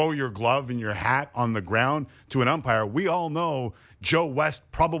to throw your glove and your hat on the ground to an umpire, we all know Joe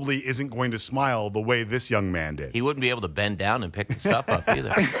West probably isn't going to smile the way this young man did. He wouldn't be able to bend down and pick the stuff up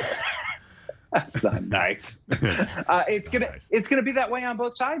either. That's not nice. It's gonna be that way on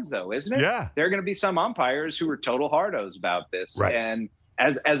both sides, though, isn't it? Yeah. There are going to be some umpires who are total hardos about this. Right. And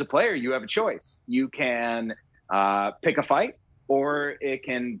as a player, you have a choice. You can pick a fight, or it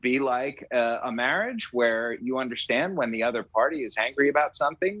can be like a marriage where you understand when the other party is angry about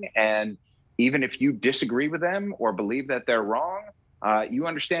something, and even if you disagree with them or believe that they're wrong, you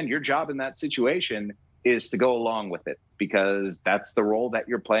understand your job in that situation is to go along with it because that's the role that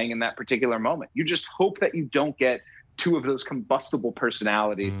you're playing in that particular moment. You just hope that you don't get two of those combustible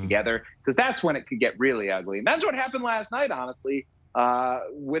personalities together, because that's when it could get really ugly. And that's what happened last night, honestly,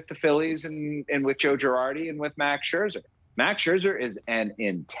 with the Phillies and with Joe Girardi and with Max Scherzer. Max Scherzer is an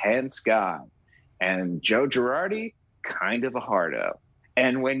intense guy, and Joe Girardi, kind of a hardo.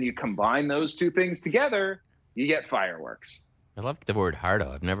 And when you combine those two things together, you get fireworks. I love the word hardo.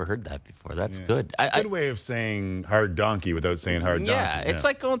 I've never heard that before. That's good. Good way of saying hard donkey without saying hard donkey. Yeah, it's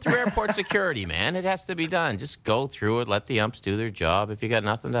like going through airport security, man. It has to be done. Just go through it. Let the umps do their job. If you got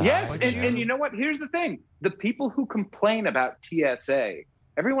nothing to hide. Yes, and you know what? Here's the thing. The people who complain about TSA,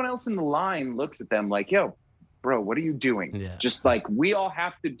 everyone else in the line looks at them like, yo, bro, what are you doing? Yeah. Just like, we all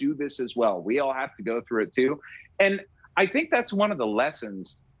have to do this as well. We all have to go through it too. And I think that's one of the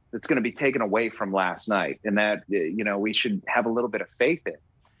lessons that's going to be taken away from last night, and that, we should have a little bit of faith in.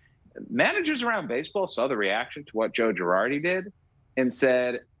 Managers around baseball saw the reaction to what Joe Girardi did and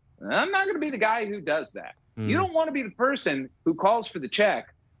said, I'm not going to be the guy who does that. You don't want to be the person who calls for the check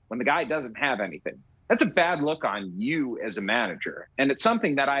when the guy doesn't have anything. That's a bad look on you as a manager. And it's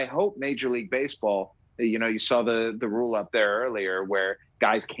something that I hope Major League Baseball, you saw the rule up there earlier where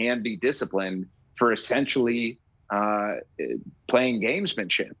guys can be disciplined for essentially playing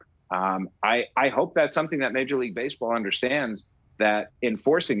gamesmanship. I hope that's something that Major League Baseball understands, that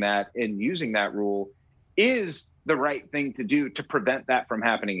enforcing that and using that rule is the right thing to do to prevent that from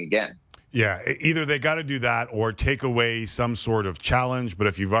happening again. Yeah, either they got to do that or take away some sort of challenge. But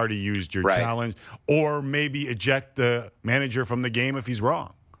if you've already used your challenge, or maybe eject the manager from the game if he's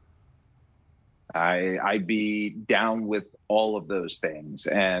wrong. I'd be down with all of those things.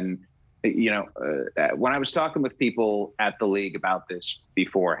 And, when I was talking with people at the league about this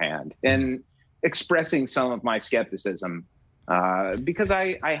beforehand and expressing some of my skepticism, because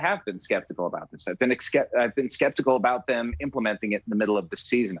I have been skeptical about this. I've been skeptical about them implementing it in the middle of the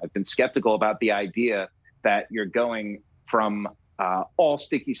season. I've been skeptical about the idea that you're going from all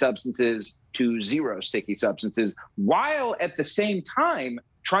sticky substances to zero sticky substances, while at the same time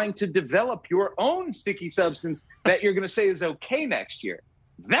trying to develop your own sticky substance that you're going to say is okay next year.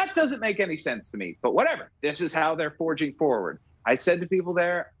 That doesn't make any sense to me, but whatever. This is how they're forging forward. I said to people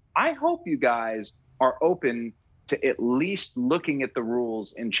there, I hope you guys are open to at least looking at the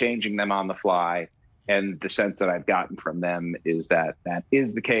rules and changing them on the fly. And the sense that I've gotten from them is that that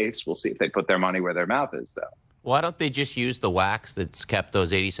is the case. We'll see if they put their money where their mouth is, though. Why don't they just use the wax that's kept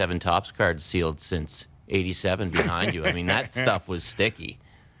those 87 Topps cards sealed since 87 behind you? I mean, that stuff was sticky.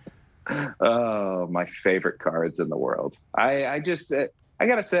 Oh, my favorite cards in the world. I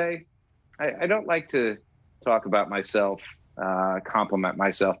got to say, I don't like to talk about myself, compliment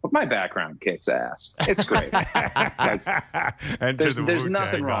myself, but my background kicks ass. It's great. There's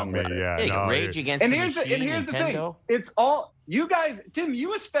nothing wrong with it. Yeah, Rage Against the Machine. And here's the thing. It's all, you guys, Tim,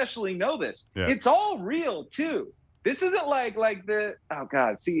 you especially know this. Yeah. It's all real, too. This isn't like the, oh,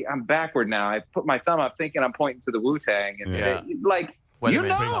 God, see, I'm backward now. I put my thumb up thinking I'm pointing to the Wu-Tang. And I'm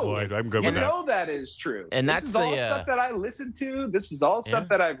good with that. That is true. And this is all stuff that I listened to. This is all stuff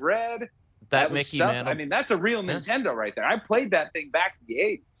that I've read. That Mickey Mantle. I mean, that's a real Nintendo right there. I played that thing back in the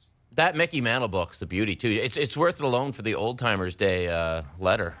 80s. That Mickey Mantle book's the beauty, too. It's worth it alone for the Old Timers Day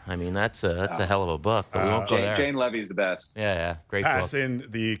letter. I mean, that's a hell of a book, but we won't go there. Jane Levy's the best. Yeah, great book. Assassin,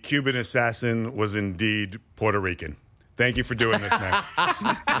 the Cuban assassin, was indeed Puerto Rican. Thank you for doing this, man.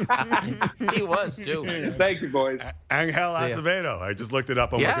 He was, too. Thank you, boys. Angel Acevedo. I just looked it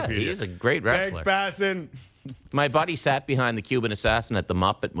up on Wikipedia. Yeah, he's a great wrestler. Thanks, Bassin. My buddy sat behind the Cuban assassin at the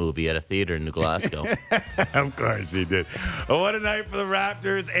Muppet movie at a theater in New Glasgow. Of course he did. What a night for the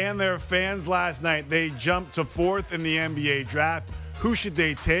Raptors and their fans last night. They jumped to 4th in the NBA draft. Who should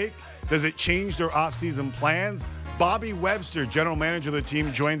they take? Does it change their offseason plans? Bobby Webster, general manager of the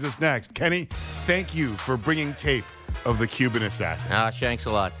team, joins us next. Kenny, thank you for bringing tape of the Cuban assassin. Shanks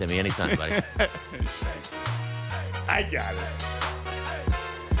a lot, Timmy. Anytime, buddy. I got it.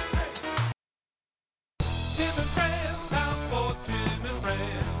 Tim and Friends, time for Tim and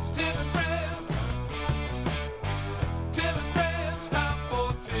Friends. Tim and Friends. Tim and Friends, time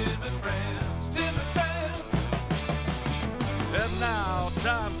for Tim and Friends. Tim and Friends. And now,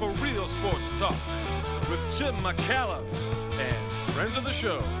 time for real sports talk with Tim McCallum and friends of the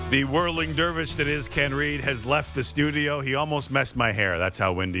show. The whirling dervish that is Ken Reed has left the studio. He almost messed my hair. That's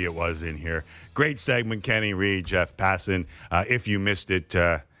how windy it was in here. Great segment, Kenny Reed, Jeff Passan. If you missed it,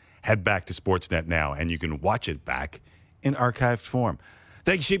 head back to Sportsnet now, and you can watch it back in archived form.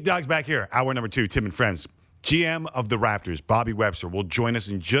 Thank you, Sheepdogs. Back here, hour number 2, Tim and Friends. GM of the Raptors, Bobby Webster, will join us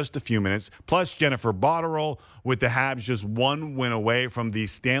in just a few minutes. Plus, Jennifer Botterill with the Habs just one win away from the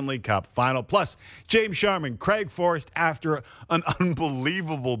Stanley Cup final. Plus, James Sharman, Craig Forrest, after an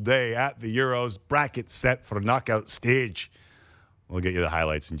unbelievable day at the Euros, bracket set for the knockout stage. We'll get you the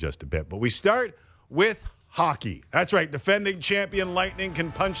highlights in just a bit. But we start with hockey. That's right, defending champion Lightning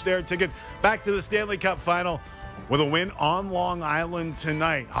can punch their ticket back to the Stanley Cup final with a win on Long Island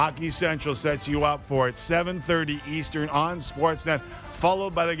tonight. Hockey Central sets you up for it, 7:30 Eastern on Sportsnet,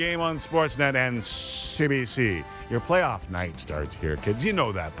 followed by the game on Sportsnet and CBC. Your playoff night starts here, kids. You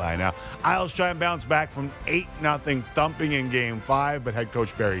know that by now. Isles try and bounce back from 8-0 thumping in Game 5, but head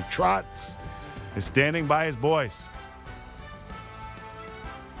coach Barry Trotz is standing by his boys.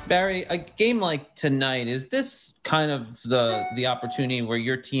 Barry, a game like tonight, is this kind of the opportunity where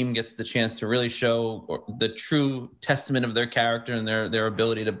your team gets the chance to really show the true testament of their character and their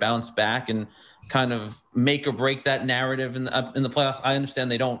ability to bounce back and kind of make or break that narrative in the playoffs? I understand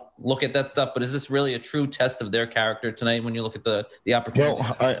they don't look at that stuff, but is this really a true test of their character tonight when you look at the opportunity?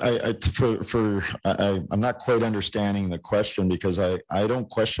 Well, I'm not quite understanding the question because I don't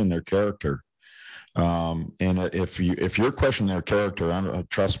question their character. And if you're questioning their character,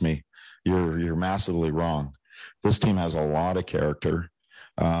 trust me, you're massively wrong. This team has a lot of character.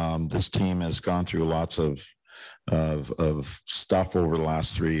 This team has gone through lots of stuff over the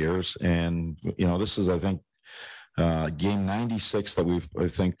last 3 years, and this is, I think, game 96 that I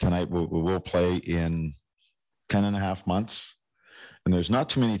think tonight we'll play in 10.5 months. And there's not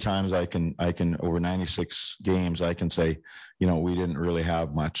too many times I can over 96 games, I can say, we didn't really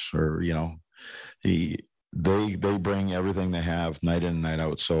have much, or, they bring everything they have night in and night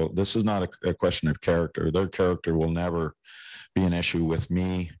out. So this is not a question of character. Their character will never be an issue with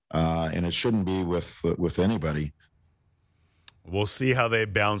me, and it shouldn't be with anybody. We'll see how they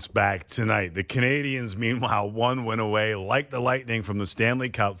bounce back tonight. The Canadians, meanwhile, one win away, like the Lightning, from the Stanley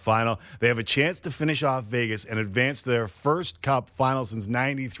Cup final. They have a chance to finish off Vegas and advance to their first Cup final since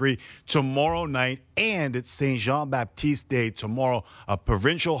 '93 tomorrow night, and it's Saint Jean-Baptiste Day tomorrow, a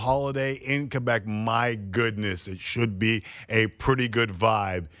provincial holiday in Quebec. My goodness, it should be a pretty good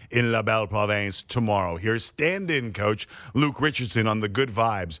vibe in La Belle Province tomorrow. Here's stand-in coach Luke Richardson on the good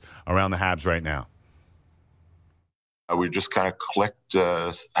vibes around the Habs right now. We just kind of clicked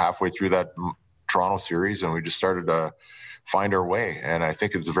halfway through that Toronto series, and we just started to find our way. And I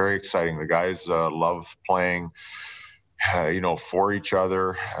think it's very exciting. The guys love playing, for each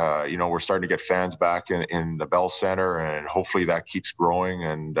other. We're starting to get fans back in the Bell Center, and hopefully that keeps growing.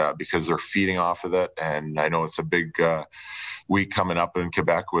 And because they're feeding off of it, and I know it's a big week coming up in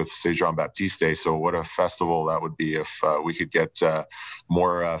Quebec with Saint Jean-Baptiste Day. So what a festival that would be if we could get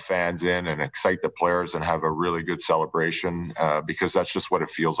more fans in and excite the players and have a really good celebration, because that's just what it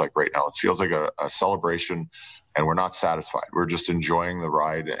feels like right now. It feels like a celebration, and we're not satisfied. We're just enjoying the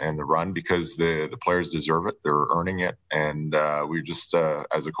ride and the run because the players deserve it. They're earning it. And we just,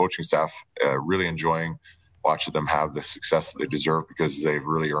 as a coaching staff, really enjoying watching them have the success that they deserve because they've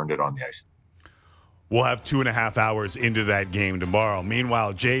really earned it on the ice. We'll have 2.5 hours into that game tomorrow.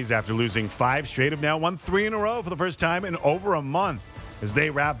 Meanwhile, Jays, after losing 5 straight, have now won 3 in a row for the first time in over a month as they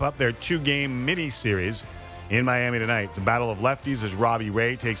wrap up their 2-game mini-series in Miami tonight. It's a battle of lefties as Robbie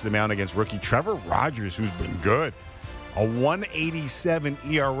Ray takes the mound against rookie Trevor Rogers, who's been good. A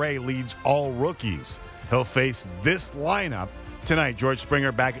 1.87 ERA leads all rookies. He'll face this lineup tonight. George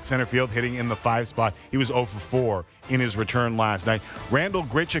Springer back at center field, hitting in the 5 spot. He was 0 for 4 in his return last night. Randall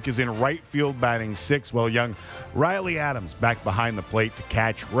Grichuk is in right field batting 6, while young Riley Adams back behind the plate to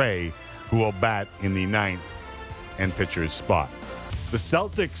catch Ray, who will bat in the 9th and pitcher's spot. The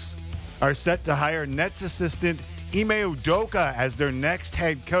Celtics are set to hire Nets assistant Ime Udoka as their next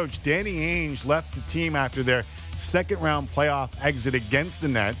head coach. Danny Ainge left the team after their second-round playoff exit against the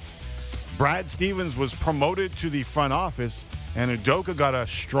Nets. Brad Stevens was promoted to the front office, and Udoka got a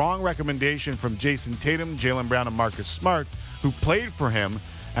strong recommendation from Jason Tatum, Jaylen Brown, and Marcus Smart, who played for him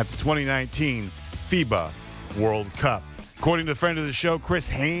at the 2019 FIBA World Cup. According to a friend of the show, Chris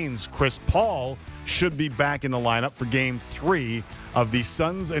Haynes, Chris Paul should be back in the lineup for Game 3 of the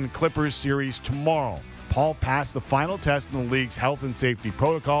Suns and Clippers series tomorrow. Paul passed the final test in the league's health and safety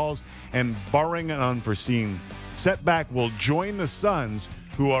protocols, and barring an unforeseen setback, will join the Suns,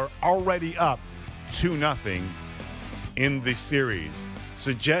 who are already up 2-0 in the series.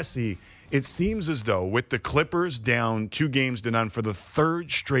 So, Jesse, it seems as though with the Clippers down 2-0 for the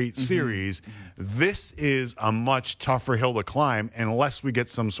 3rd straight series, this is a much tougher hill to climb unless we get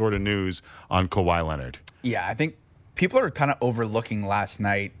some sort of news on Kawhi Leonard. Yeah, I think people are kind of overlooking last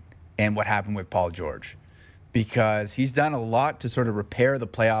night and what happened with Paul George, because he's done a lot to sort of repair the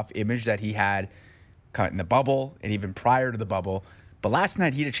playoff image that he had in the bubble and even prior to the bubble. But last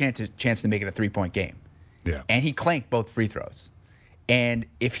night he had a chance to make it a 3-point game. Yeah. And he clanked both free throws. And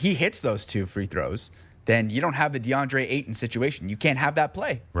if he hits those 2 free throws, then you don't have the DeAndre Ayton situation. You can't have that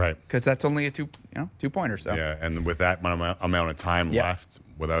play. Right. Because that's only a 2-pointer. So. Yeah, and with that amount of time left,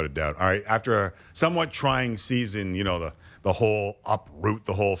 without a doubt. All right, after a somewhat trying season, the whole uproot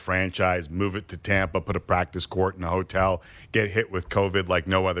the whole franchise, move it to Tampa, put a practice court in a hotel, get hit with COVID like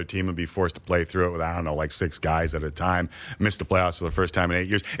no other team, and be forced to play through it with, like 6 guys at a time, miss the playoffs for the first time in 8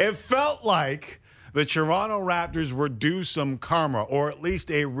 years. It felt like the Toronto Raptors were due some karma, or at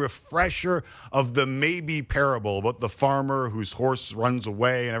least a refresher of the maybe parable about the farmer whose horse runs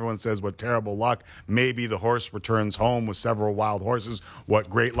away and everyone says, what terrible luck. Maybe the horse returns home with several wild horses. What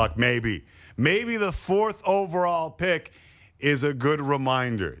great luck. Maybe the 4th overall pick is a good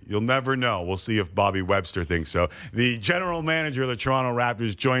reminder. You'll never know. We'll see if Bobby Webster thinks so. The general manager of the Toronto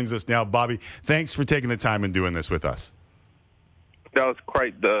Raptors joins us now. Bobby, thanks for taking the time and doing this with us. That was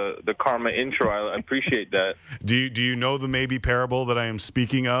quite the karma intro. I appreciate that. Do you know the maybe parable that I am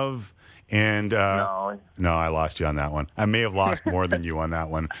speaking of? And no, I lost you on that one. I may have lost more than you on that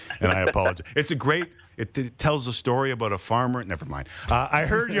one, and I apologize. It tells a story about a farmer. Never mind. I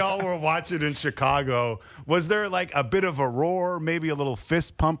heard y'all were watching in Chicago. Was there like a bit of a roar, maybe a little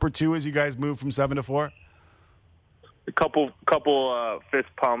fist pump or two as you guys moved from 7 to 4? A couple fist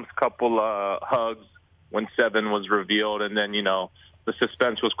pumps, couple hugs when 7 was revealed, and then the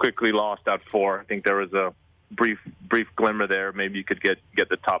suspense was quickly lost at 4. I think there was a brief glimmer there. Maybe you could get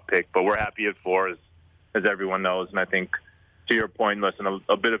the top pick, but we're happy at 4, as everyone knows. And I think, to your point, listen,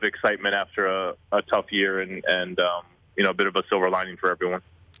 a bit of excitement after a tough year, and a bit of a silver lining for everyone.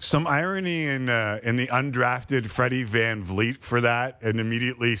 Some irony in the undrafted Freddie Van Vliet for that, and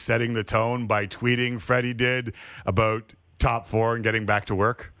immediately setting the tone by tweeting Freddie did about top 4 and getting back to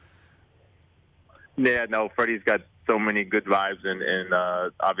work. Yeah, no, Freddie's got so many good vibes, and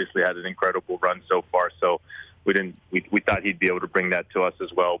obviously had an incredible run so far. So we thought he'd be able to bring that to us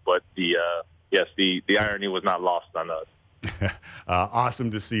as well. But the irony was not lost on us. Awesome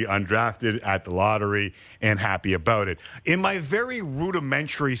to see undrafted at the lottery and happy about it. In my very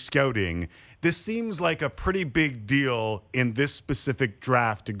rudimentary scouting, this seems like a pretty big deal in this specific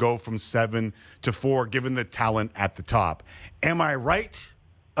draft to go from 7 to 4, given the talent at the top. Am I right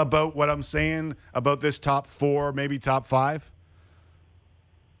about what I'm saying about this top 4, maybe top 5?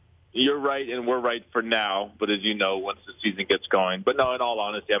 You're right, and we're right for now. But as you know, once the season gets going. But no, in all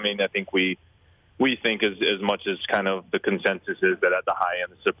honesty, I think we think as much as kind of the consensus is that at the high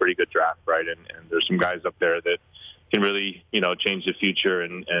end, it's a pretty good draft, right? And there's some guys up there that can really, change the future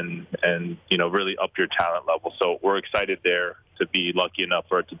and really up your talent level. So we're excited there to be lucky enough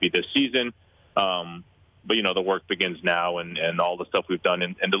for it to be this season. But, the work begins now, and all the stuff we've done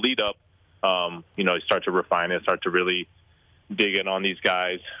and the lead up, you start to refine it, start to really dig in on these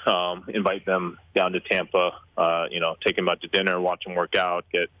guys, invite them down to Tampa, take them out to dinner, watch them work out,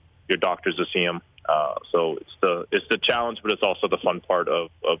 get your doctors to see them. So it's the challenge, but it's also the fun part of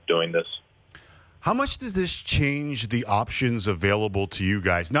doing this. How much does this change the options available to you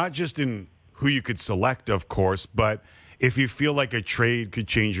guys? Not just in who you could select, of course, but if you feel like a trade could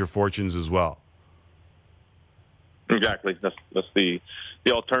change your fortunes as well. Exactly. That's the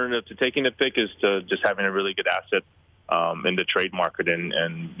alternative to taking a pick, is to just having a really good asset in the trade market,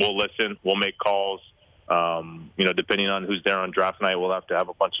 and we'll listen, we'll make calls. Depending on who's there on draft night, we'll have to have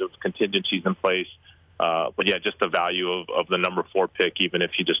a bunch of contingencies in place. But yeah, just the value of the number 4 pick, even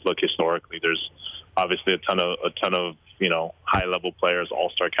if you just look historically, there's obviously a ton of high level players,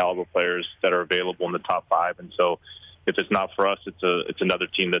 all-star caliber players that are available in the top 5. And so if it's not for us, it's another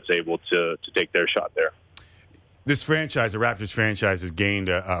team that's able to take their shot there. This franchise, the Raptors franchise, has gained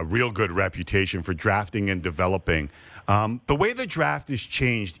a real good reputation for drafting and developing. The way the draft has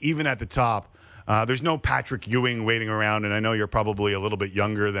changed, even at the top, there's no Patrick Ewing waiting around, and I know you're probably a little bit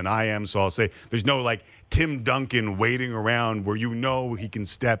younger than I am, so I'll say there's no like Tim Duncan waiting around where he can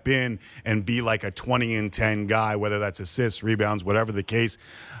step in and be like a 20-10 guy, whether that's assists, rebounds, whatever the case.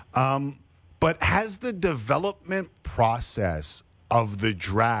 But has the development process of the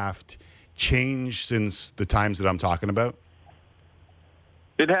draft changed since the times that I'm talking about?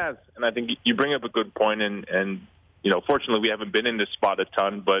 It has, and I think you bring up a good point, and fortunately we haven't been in this spot a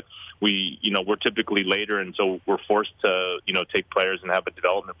ton, but we're typically later, and so we're forced to, take players and have a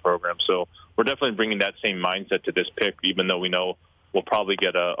development program. So we're definitely bringing that same mindset to this pick, even though we know we'll probably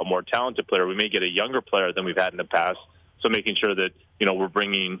get a more talented player. We may get a younger player than we've had in the past. So making sure that, we're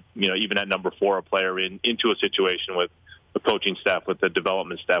bringing, even at number 4, a player into a situation with the coaching staff, with the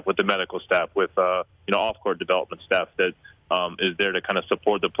development staff, with the medical staff, with, off-court development staff that is there to kind of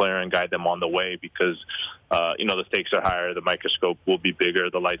support the player and guide them on the way, because, the stakes are higher, the microscope will be bigger,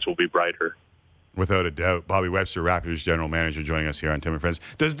 the lights will be brighter. Without a doubt. Bobby Webster, Raptors general manager, joining us here on Tim and Friends.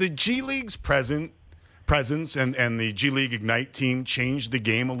 Does the G League's presence and the G League Ignite team change the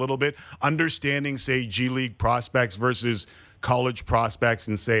game a little bit? Understanding, say, G League prospects versus college prospects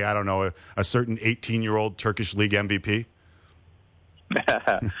and, say, I don't know, a certain 18-year-old Turkish League MVP?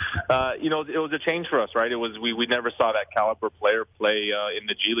 It was a change for us, right? It was we never saw that caliber player play in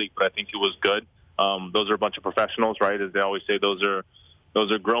the G League, but I think it was good. Those are a bunch of professionals, right? As they always say, those are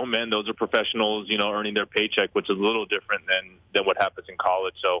grown men. Those are professionals, earning their paycheck, which is a little different than what happens in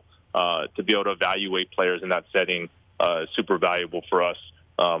college. So to be able to evaluate players in that setting is super valuable for us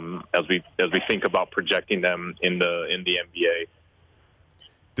as we think about projecting them in the NBA.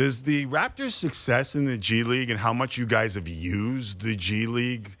 Does the Raptors' success in the G League and how much you guys have used the G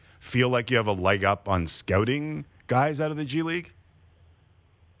League feel like you have a leg up on scouting guys out of the G League?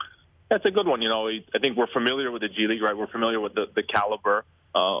 That's a good one. I think we're familiar with the G League, right? We're familiar with the caliber.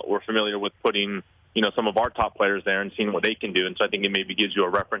 We're familiar with putting, some of our top players there and seeing what they can do. And so I think it maybe gives you a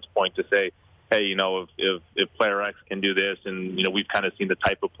reference point to say, hey, if player X can do this, and, we've kind of seen the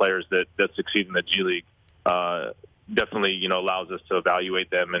type of players that succeed in the G League, definitely, allows us to evaluate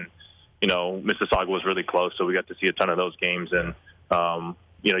them. And, Mississauga was really close, so we got to see a ton of those games. And,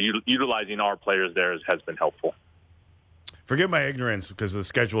 utilizing our players there has been helpful. Forgive my ignorance because the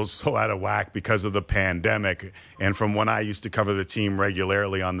schedule is so out of whack because of the pandemic. And from when I used to cover the team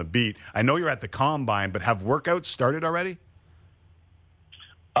regularly on the beat, I know you're at the Combine, but have workouts started already?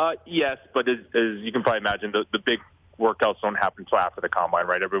 Yes, but as you can probably imagine, the big workouts don't happen until after the Combine,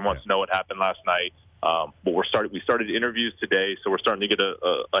 right? Everyone wants to know what happened last night. But we started interviews today, so we're starting to get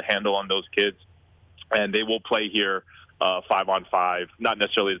a handle on those kids. And they will play here 5-on-5, not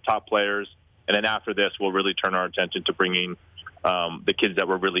necessarily the top players. And then after this, we'll really turn our attention to bringing the kids that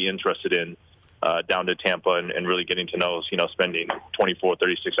we're really interested in down to Tampa and really getting to know, spending 24,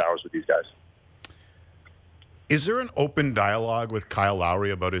 36 hours with these guys. Is there an open dialogue with Kyle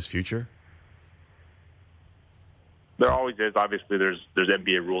Lowry about his future? There always is. Obviously, there's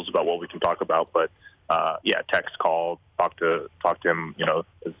NBA rules about what we can talk about, but text, call, talk to him,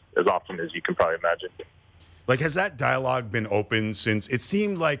 as often as you can probably imagine. Like, has that dialogue been open since? It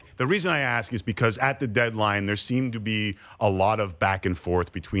seemed like the reason I ask is because at the deadline, there seemed to be a lot of back and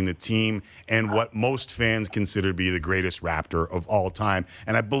forth between the team and what most fans consider to be the greatest Raptor of all time.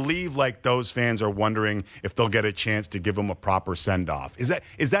 And I believe like those fans are wondering if they'll get a chance to give him a proper send off. Is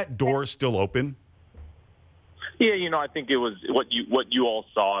that door still open? Yeah, I think it was what you all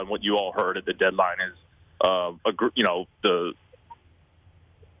saw and what you all heard at the deadline is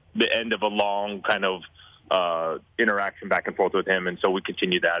the end of a long kind of interaction back and forth with him, and so we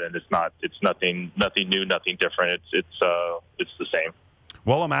continue that, and it's nothing new, nothing different. It's the same.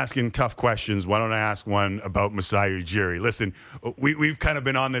 Well, I'm asking tough questions. Why don't I ask one about Masai Ujiri? Listen, we've kind of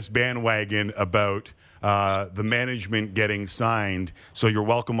been on this bandwagon about the management getting signed, so you're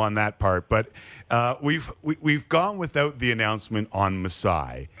welcome on that part. But we've gone without the announcement on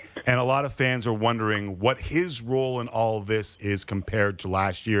Masai, and a lot of fans are wondering what his role in all of this is compared to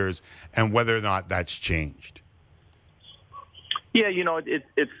last year's, and whether or not that's changed. Yeah,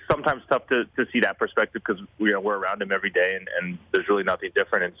 it's sometimes tough to see that perspective because we're around him every day, and there's really nothing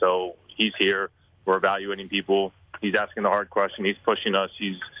different. And so he's here. We're evaluating people. He's asking the hard question. He's pushing us.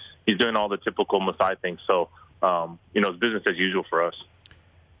 He's doing all the typical Masai things. So, it's business as usual for us.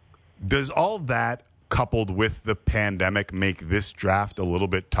 Does all that, coupled with the pandemic, make this draft a little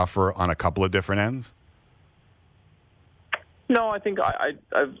bit tougher on a couple of different ends? No, I think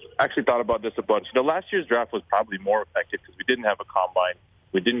I've actually thought about this a bunch. Last year's draft was probably more effective because we didn't have a combine.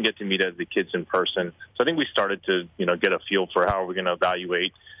 We didn't get to meet as the kids in person. So I think we started to, get a feel for how we're going to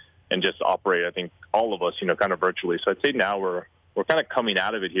evaluate and just operate, I think, all of us, kind of virtually. So I'd say now we're kind of coming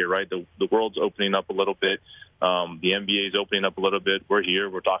out of it here, right? The world's opening up a little bit. The NBA is opening up a little bit. We're here.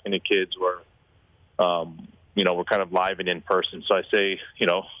 We're talking to kids. We're kind of live and in person. So I say,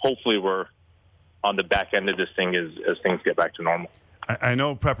 hopefully we're on the back end of this thing as things get back to normal. I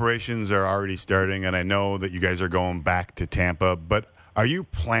know preparations are already starting, and I know that you guys are going back to Tampa, but are you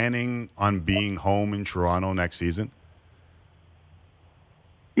planning on being home in Toronto next season?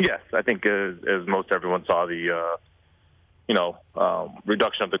 Yes, I think as most everyone saw, the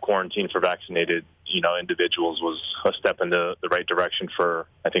reduction of the quarantine for vaccinated individuals was a step in the right direction for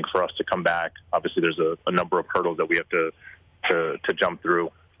us to come back. Obviously, there's a number of hurdles that we have to jump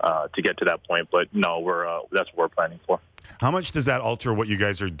through to get to that point, but no, that's what we're planning for. How much does that alter what you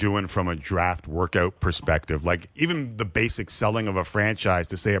guys are doing from a draft workout perspective? Like even the basic selling of a franchise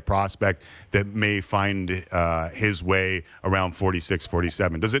to, say, a prospect that may find his way around 46,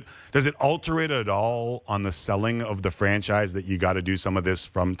 47. Does it alter it at all on the selling of the franchise that you got to do some of this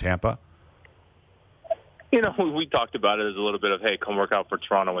from Tampa? We talked about it as a little bit of, hey, come work out for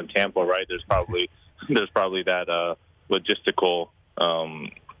Toronto and Tampa, right? There's probably that logistical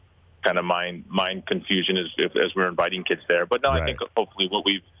kind of mind confusion as we're inviting kids there. But no, right. I think hopefully what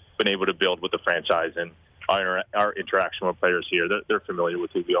we've been able to build with the franchise and our interaction with players here, they're familiar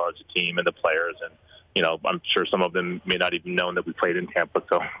with who we are as a team and the players. And, I'm sure some of them may not even know that we played in Tampa,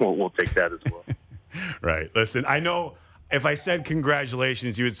 so we'll take that as well. Right. Listen, I know if I said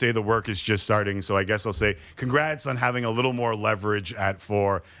congratulations, you would say the work is just starting. So I guess I'll say congrats on having a little more leverage at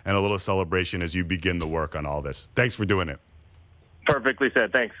 4 and a little celebration as you begin the work on all this. Thanks for doing it. Perfectly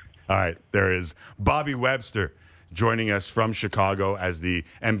said. Thanks. All right. There is Bobby Webster joining us from Chicago as the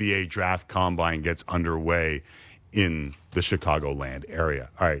NBA Draft Combine gets underway in the Chicagoland area.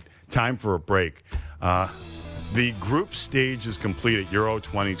 All right. Time for a break. The group stage is complete at Euro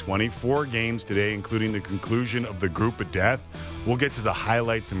 2020. 4 games today, including the conclusion of the group of death. We'll get to the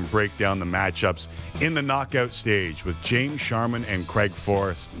highlights and break down the matchups in the knockout stage with James Sharman and Craig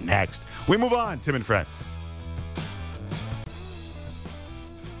Forrest next. We move on. Tim and Friends.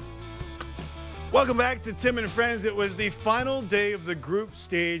 Welcome back to Tim and Friends. It was the final day of the group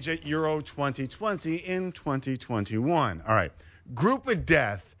stage at Euro 2020 in 2021. All right. Group of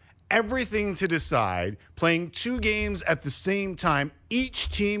death everything to decide, playing 2 games at the same time. Each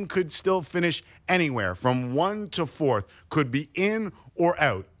team could still finish anywhere from 1 to 4th, could be in or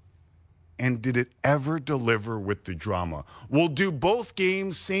out. And did it ever deliver with the drama? We'll do both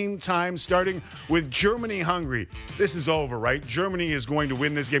games same time, starting with Germany-Hungary. This is over, right? Germany is going to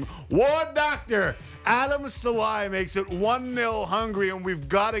win this game. War Doctor! Adam Salai makes it 1-0 Hungary, and we've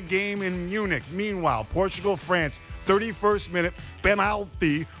got a game in Munich. Meanwhile, Portugal-France, 31st minute,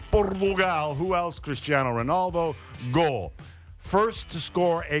 penalty, Portugal. Who else? Cristiano Ronaldo, goal. First to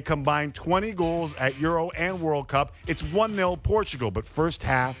score a combined 20 goals at Euro and World Cup. It's 1-0 Portugal, but first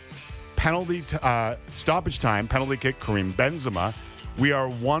half, penalties, stoppage time, penalty kick, Karim Benzema. We are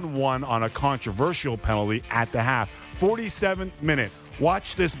 1-1 on a controversial penalty at the half. 47th minute.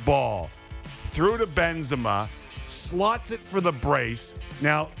 Watch this ball. Through to Benzema, slots it for the brace.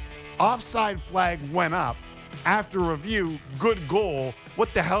 Now, offside flag went up. After review, good goal.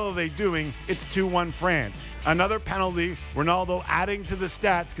 What the hell are they doing? It's 2-1 France. Another penalty. Ronaldo adding to the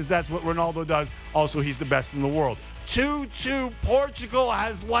stats because that's what Ronaldo does. Also, he's the best in the world. 2-2. Portugal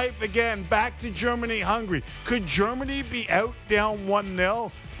has life again. Back to Germany-Hungary. Could Germany be out down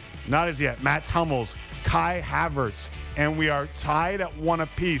 1-0? Not as yet. Mats Hummels, Kai Havertz, and we are tied at 1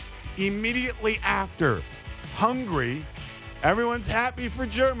 apiece. Immediately after, Hungary, everyone's happy for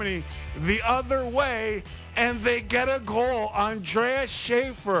Germany, the other way, and they get a goal. Andreas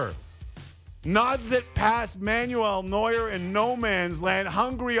Schaefer nods it past Manuel Neuer in no man's land.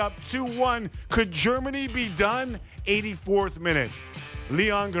 Hungary up 2-1. Could Germany be done? 84th minute.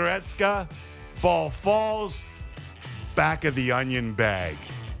 Leon Goretzka, ball falls, back of the onion bag.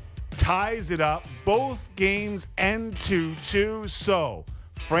 Ties it up. Both games end 2-2. So,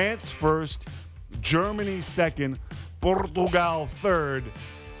 France first, Germany second, Portugal third,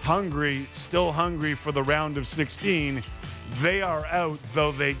 Hungary still hungry for the round of 16. They are out,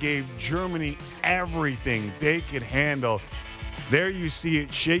 though they gave Germany everything they could handle. There you see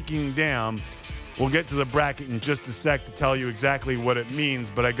it shaking down. We'll get to the bracket in just a sec to tell you exactly what it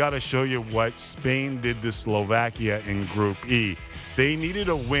means, but I got to show you what Spain did to Slovakia in Group E. They needed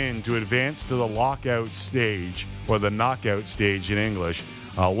a win to advance to the lockout stage, or the knockout stage in English.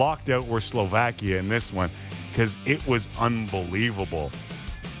 Locked out were Slovakia in this one because it was unbelievable.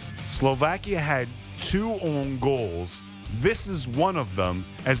 Slovakia had 2 own goals. This is one of them,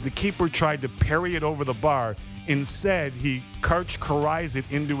 as the keeper tried to parry it over the bar. Instead, he Karch-Karais it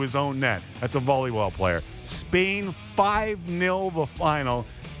into his own net. That's a volleyball player. Spain 5-0 the final.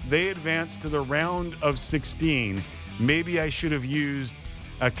 They advanced to the round of 16. Maybe I should have used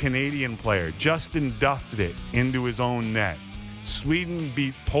a Canadian player. Justin duffed it into his own net. Sweden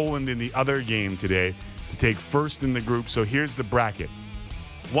beat Poland in the other game today to take first in the group. So here's the bracket.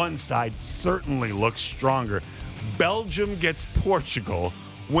 One side certainly looks stronger. Belgium gets Portugal.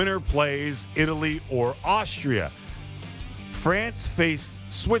 Winner plays Italy or Austria. France face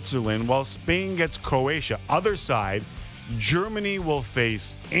Switzerland while Spain gets Croatia. Other side, Germany will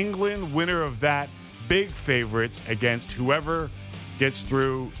face England. Winner of that, big favorites against whoever gets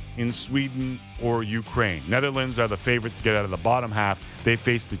through in Sweden or Ukraine. Netherlands are the favorites to get out of the bottom half. They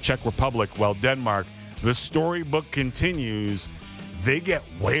face the Czech Republic, while Denmark, the storybook continues. They get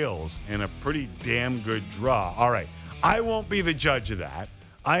Wales in a pretty damn good draw. All right, I won't be the judge of that.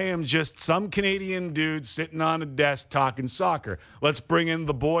 I am just some Canadian dude sitting on a desk talking soccer. Let's bring in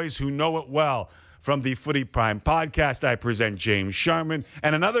the boys who know it well. From the Footy Prime podcast, I present James Sharman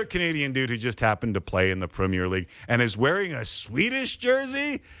and another Canadian dude who just happened to play in the Premier League and is wearing a Swedish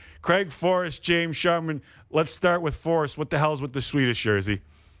jersey. Craig Forrest, James Sharman. Let's start with Forrest. What the hell's with the Swedish jersey?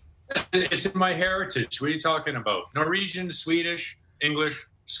 It's in my heritage. What are you talking about? Norwegian, Swedish, English,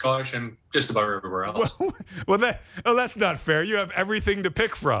 Scottish, and just about everywhere else. Well, that's not fair. You have everything to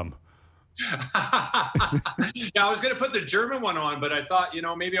pick from. Yeah, I was going to put the German one on, but I thought,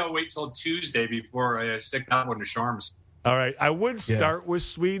 maybe I'll wait till Tuesday before I stick that one to Sharms. All right. I would start with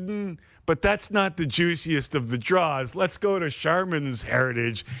Sweden, but that's not the juiciest of the draws. Let's go to Sharman's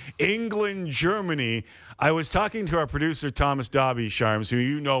heritage. England, Germany. I was talking to our producer, Thomas Dobby, Sharms, who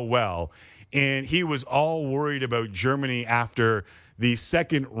you know well, and he was all worried about Germany after the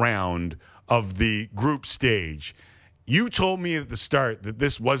second round of the group stage. You told me at the start that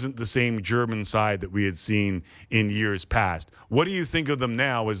this wasn't the same German side that we had seen in years past. What do you think of them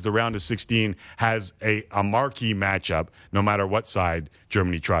now as the round of 16 has a marquee matchup, no matter what side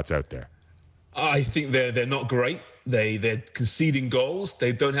Germany trots out there? I think they're not great. They're conceding goals.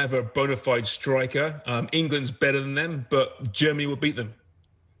 They don't have a bona fide striker. England's better than them, but Germany will beat them.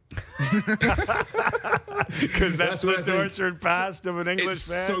 Because that's the tortured past of an English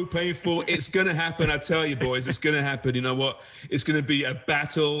fan. It's so painful. It's going to happen. I tell you, boys, it's going to happen. You know what? It's going to be a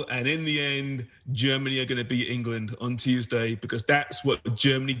battle. And in the end, Germany are going to beat England on Tuesday because that's what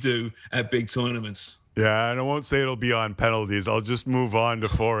Germany do at big tournaments. Yeah, and I won't say it'll be on penalties. I'll just move on to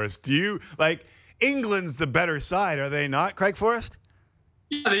Forrest. Do you, England's the better side, are they not, Craig Forrest?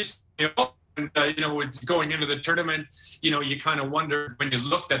 Yeah, with going into the tournament, you kind of wonder when you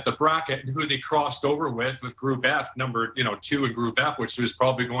looked at the bracket and who they crossed over with Group F, number 2 in Group F, which was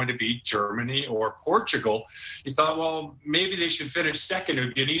probably going to be Germany or Portugal. You thought, well, maybe they should finish second. It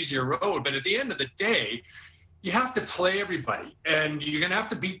would be an easier road. But at the end of the day, you have to play everybody, and you're going to have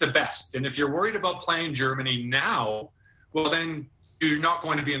to beat the best. And if you're worried about playing Germany now, well, then you're not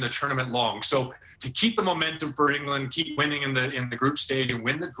going to be in the tournament long. So to keep the momentum for England, keep winning in the group stage and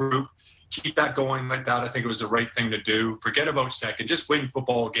win the group, keep that going like that, I think it was the right thing to do. Forget about second. Just win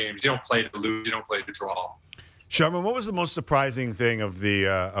football games. You don't play to lose. You don't play to draw. Sharman, what was the most surprising thing of the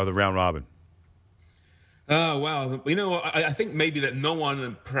round robin? Oh, wow. I think maybe that no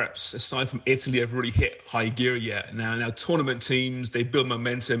one, perhaps aside from Italy, have really hit high gear yet. Now tournament teams, they build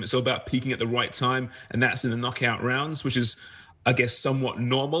momentum. It's all about peaking at the right time, and that's in the knockout rounds, which is, I guess, somewhat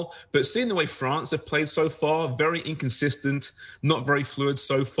normal. But seeing the way France have played so far, very inconsistent, not very fluid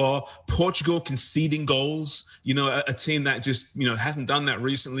so far. Portugal conceding goals, a team that just, hasn't done that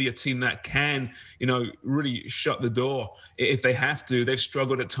recently, a team that can, really shut the door if they have to. They've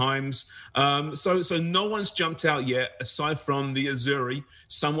struggled at times. So no one's jumped out yet, aside from the Azzurri,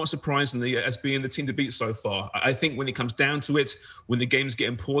 somewhat surprisingly, as being the team to beat so far. I think when it comes down to it, when the games get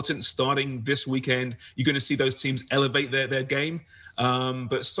important, starting this weekend, you're going to see those teams elevate their game.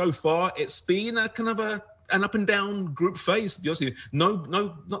 But so far, it's been a kind of an up and down group phase, to be honest with you.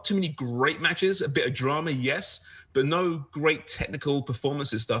 Not too many great matches, a bit of drama, yes, but no great technical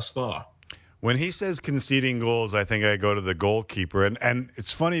performances thus far. When he says conceding goals, I think I go to the goalkeeper. And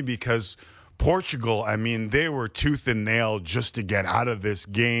it's funny because Portugal, they were tooth and nail just to get out of this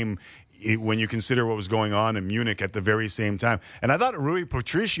game when you consider what was going on in Munich at the very same time. And I thought Rui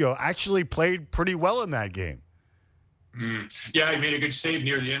Patricio actually played pretty well in that game. Yeah, he made a good save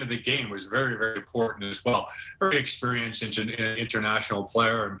near the end of the game. It was very, very important as well. Very experienced international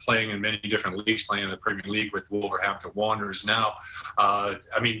player and playing in many different leagues, playing in the Premier League with Wolverhampton Wanderers now.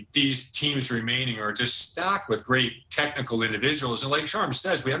 These teams remaining are just stacked with great technical individuals. And like Sharm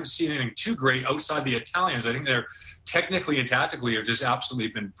says, we haven't seen anything too great outside the Italians. I think they're technically and tactically have just absolutely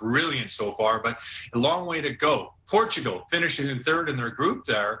been brilliant so far, but a long way to go. Portugal finishes in third in their group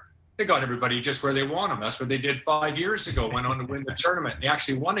there. They got everybody just where they want them. That's what they did 5 years ago, went on to win the tournament. They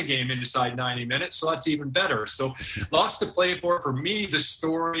actually won a game inside 90 minutes, so that's even better. So lots to play for. For me, the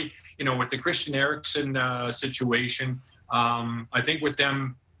story, with the Christian Eriksen situation, I think with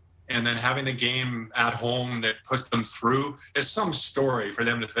them and then having the game at home that puts them through, is some story for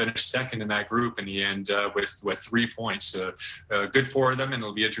them to finish second in that group in the end with 3 points. Good for them, and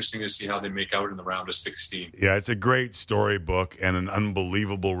it'll be interesting to see how they make out in the round of 16. Yeah, it's a great storybook and an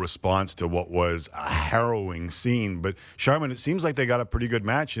unbelievable response to what was a harrowing scene. But, Sharman, it seems like they got a pretty good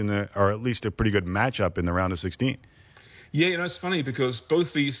match or at least a pretty good matchup in the round of 16. Yeah, it's funny because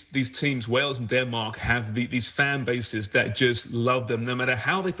both these teams, Wales and Denmark, have these fan bases that just love them. No matter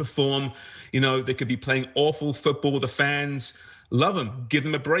how they perform, they could be playing awful football. The fans love them, give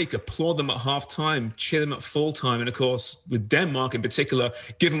them a break, applaud them at halftime, cheer them at full time. And of course, with Denmark in particular,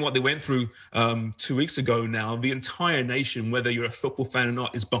 given what they went through 2 weeks ago now, the entire nation, whether you're a football fan or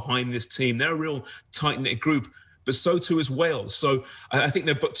not, is behind this team. They're a real tight-knit group. But so too is Wales. So I think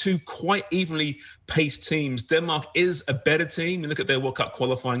they're but two quite evenly paced teams. Denmark is a better team. You look at their World Cup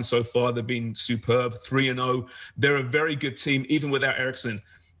qualifying so far, they've been superb, 3-0. They're a very good team, even without Eriksen.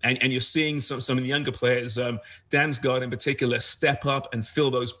 And you're seeing some of the younger players, Damsgaard in particular, step up and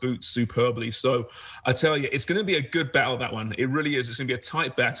fill those boots superbly. So I tell you, it's going to be a good battle, that one. It really is. It's going to be a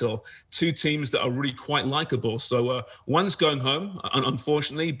tight battle. Two teams that are really quite likable. So one's going home,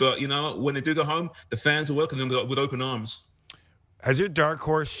 unfortunately. But, when they do go home, the fans will welcome them with open arms. Has your dark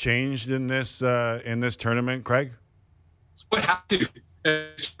horse changed in this tournament, Craig? What happened to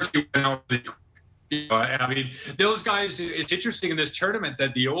those guys, it's interesting in this tournament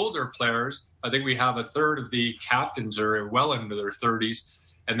that the older players, I think we have a third of the captains are well into their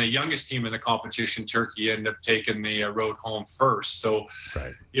 30s, and the youngest team in the competition, Turkey, ended up taking the road home first. So,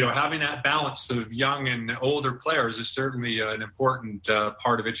 having that balance of young and older players is certainly an important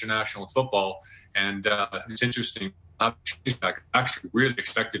part of international football. And it's interesting. I actually really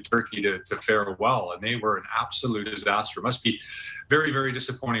expected Turkey to fare well, and they were an absolute disaster. It must be very, very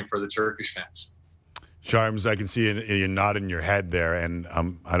disappointing for the Turkish fans. Charms, I can see you're nodding your head there, and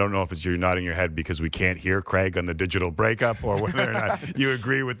I don't know if it's you're nodding your head because we can't hear Craig on the digital breakup, or whether or not you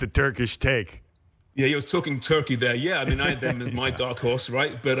agree with the Turkish take. Yeah, he was talking Turkey there. Yeah, I mean, I had them as my dark horse,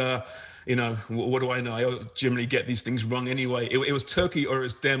 right? But, what do I know? I generally get these things wrong anyway. It was Turkey or it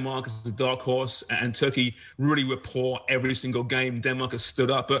was Denmark as the dark horse, and Turkey really were poor every single game. Denmark has stood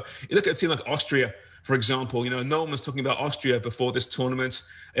up. But you look at a team like Austria, for example, no one was talking about Austria before this tournament.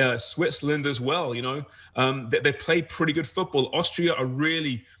 Switzerland as well, they play pretty good football. Austria are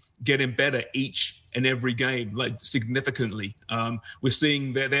really getting better each and every game, like significantly. We're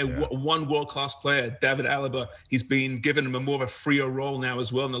seeing their one world-class player, David Alaba, he's been given a more of a freer role now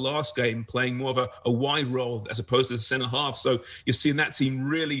as well in the last game, playing more of a wide role as opposed to the center half. So you're seeing that team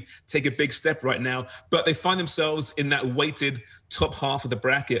really take a big step right now, but they find themselves in that weighted top half of the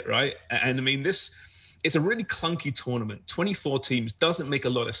bracket, right? And I mean, it's a really clunky tournament. 24 teams doesn't make a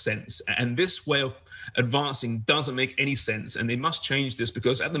lot of sense. And this way of advancing doesn't make any sense. And they must change this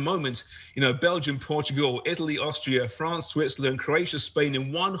because at the moment, Belgium, Portugal, Italy, Austria, France, Switzerland, Croatia, Spain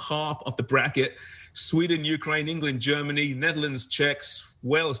in one half of the bracket, Sweden, Ukraine, England, Germany, Netherlands, Czechs,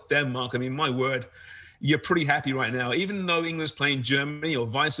 Wales, Denmark. I mean, my word, you're pretty happy right now. Even though England's playing Germany or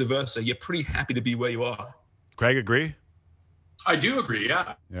vice versa, you're pretty happy to be where you are. Craig, agree? I do agree,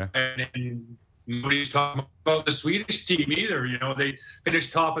 yeah. And nobody's talking about the Swedish team either. They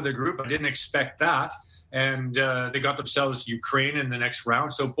finished top of the group. I didn't expect that. And they got themselves Ukraine in the next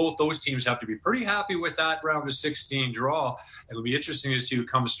round. So both those teams have to be pretty happy with that round of 16 draw. It'll be interesting to see who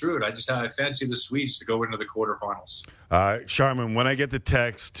comes through it. I fancy the Swedes to go into the quarterfinals. Sharman, when I get the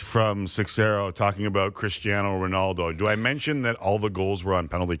text from Sixero talking about Cristiano Ronaldo, do I mention that all the goals were on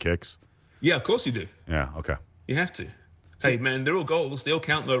penalty kicks? Yeah, of course you do. Yeah, okay. You have to. Hey, man, they're all goals. They all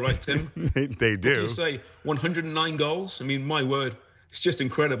count, though, right, Tim? They do. What do you say? 109 goals? I mean, my word. It's just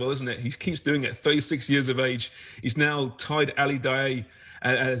incredible, isn't it? He keeps doing it. 36 years of age. He's now tied Ali Daei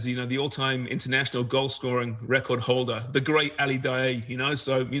as, the all-time international goal-scoring record holder. The great Ali Daei,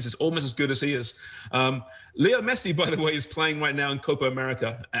 so it means it's almost as good as he is. Leo Messi, by the way, is playing right now in Copa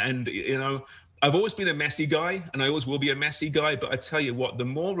America. And, I've always been a Messi guy, and I always will be a Messi guy. But I tell you what, the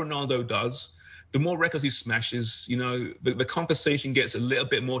more Ronaldo does, the more records he smashes, the conversation gets a little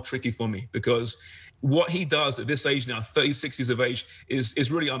bit more tricky for me because what he does at this age now, 36 years of age,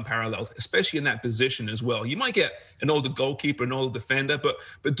 is really unparalleled, especially in that position as well. You might get an older goalkeeper, an older defender, but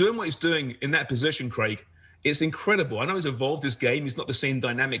doing what he's doing in that position, Craig, it's incredible. I know he's evolved his game. He's not the same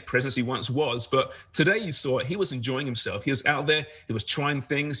dynamic presence he once was, but today you saw it. He was enjoying himself. He was out there. He was trying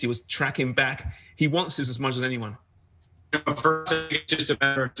things. He was tracking back. He wants this as much as anyone. First, it's just a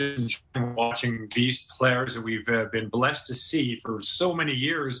matter of just watching these players that we've been blessed to see for so many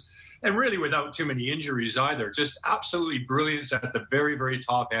years, and really without too many injuries either. Just absolutely brilliance at the very, very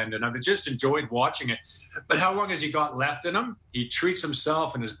top end, and I've just enjoyed watching it. But how long has he got left in him? He treats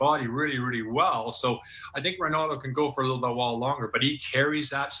himself and his body really, really well. So I think Ronaldo can go for a little bit while longer, but he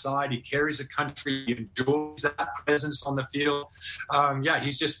carries that side. He carries the country. He enjoys that presence on the field.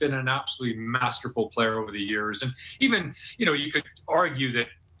 He's just been an absolutely masterful player over the years. And even, you could argue that,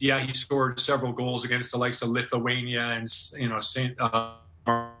 he scored several goals against the likes of Lithuania and,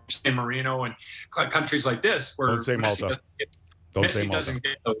 San Marino and countries like this where Don't say Malta. Messi doesn't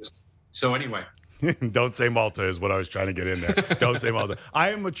get those. So anyway. Don't say Malta is what I was trying to get in there. Don't say Malta. I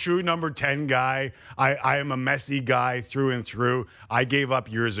am a true number 10 guy. I am a Messi guy through and through. I gave up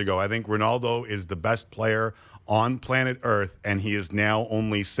years ago. I think Ronaldo is the best player on planet Earth, and he is now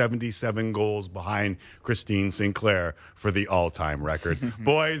only 77 goals behind Christine Sinclair for the all-time record.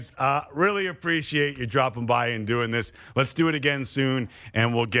 Boys, really appreciate you dropping by and doing this. Let's do it again soon,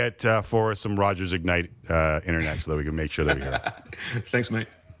 and we'll get for some Rogers Ignite internet so that we can make sure that we hear it. Thanks, mate.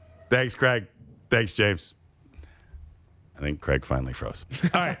 Thanks, Craig. Thanks, James. I think Craig finally froze.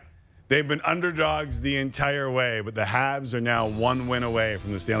 All right. They've been underdogs the entire way, but the Habs are now one win away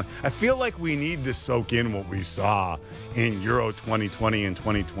from the Stanley. I feel like we need to soak in what we saw in Euro 2020 and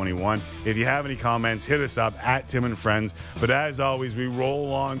 2021. If you have any comments, hit us up at Tim and Friends. But as always, we roll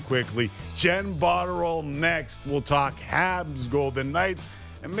along quickly. Jen Botterill next. We'll talk Habs, Golden Knights,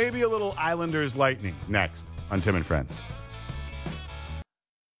 and maybe a little Islanders Lightning next on Tim and Friends.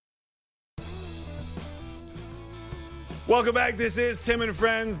 Welcome back. This is Tim and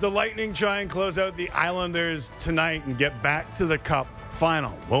Friends. The Lightning try and close out the Islanders tonight and get back to the Cup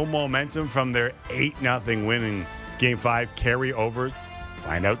final. Low momentum from their 8-0 win in Game 5 carry over.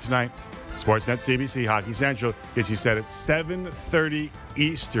 Find out tonight. Sportsnet CBC Hockey Central gets you set at 7:30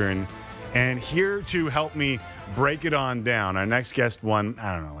 Eastern. And here to help me break it on down, our next guest won,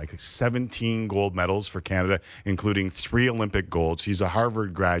 I don't know, like 17 gold medals for Canada, including 3 Olympic golds. She's a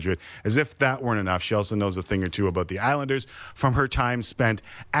Harvard graduate. As if that weren't enough, she also knows a thing or two about the Islanders from her time spent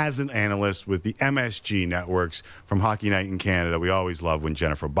as an analyst with the MSG networks from Hockey Night in Canada. We always love when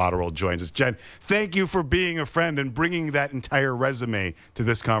Jennifer Botterill joins us. Jen, thank you for being a friend and bringing that entire resume to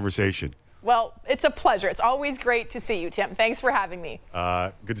this conversation. Well, it's a pleasure. It's always great to see you, Tim. Thanks for having me.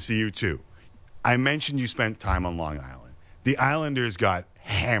 Good to see you, too. I mentioned you spent time on Long Island. The Islanders got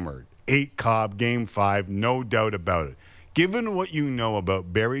hammered. 8 Cobb, Game 5, no doubt about it. Given what you know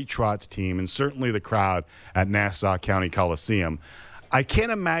about Barry Trotz's team and certainly the crowd at Nassau County Coliseum, I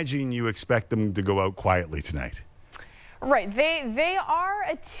can't imagine you expect them to go out quietly tonight. Right. They are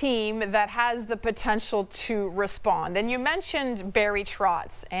a team that has the potential to respond. And you mentioned Barry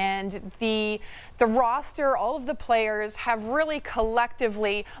Trotz, and the roster, all of the players have really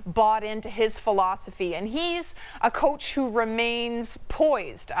collectively bought into his philosophy. And he's a coach who remains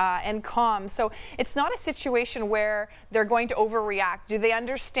poised and calm. So it's not a situation where they're going to overreact. Do they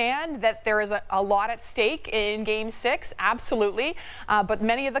understand that there is a lot at stake in Game 6? Absolutely. But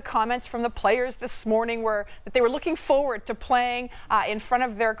many of the comments from the players this morning were that they were looking forward to playing in front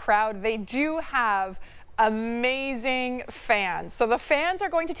of their crowd. They do have amazing fans. So the fans are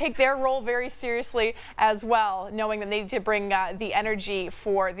going to take their role very seriously as well, knowing that they need to bring the energy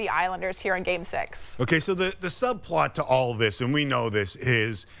for the Islanders here in Game 6. Okay, so the subplot to all this, and we know this,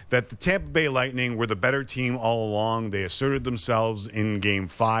 is that the Tampa Bay Lightning were the better team all along. They asserted themselves in Game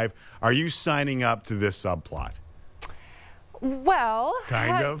 5. Are you signing up to this subplot? Well,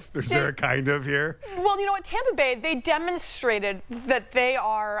 kind of. Is there a kind of here? Well, you know what? Tampa Bay, they demonstrated that they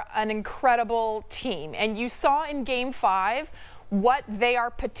are an incredible team. And you saw in Game 5 what they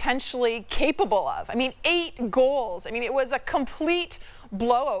are potentially capable of. I mean, 8 goals. I mean, it was a complete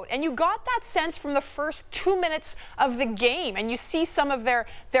blowout. And you got that sense from the first 2 minutes of the game. And you see some of their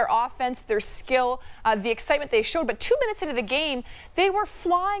offense, their skill, the excitement they showed. But 2 minutes into the game, they were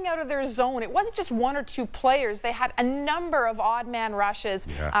flying out of their zone. It wasn't just 1 or 2 players. They had a number of odd man rushes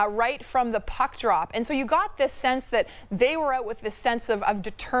right from the puck drop. And so you got this sense that they were out with this sense of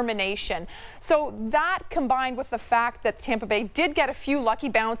determination. So that combined with the fact that Tampa Bay did get a few lucky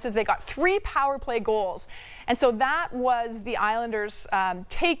bounces. They got 3 power play goals. And so that was the Islanders'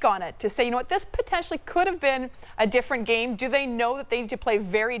 take on it, to say, you know what, this potentially could have been a different game. Do they know that they need to play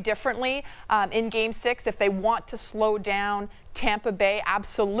very differently in Game 6 if they want to slow down Tampa Bay?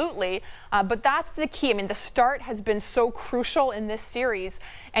 Absolutely. But that's the key. I mean, the start has been so crucial in this series,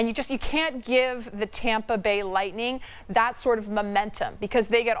 and you can't give the Tampa Bay Lightning that sort of momentum because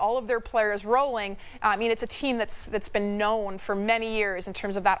they get all of their players rolling. I mean, it's a team that's been known for many years in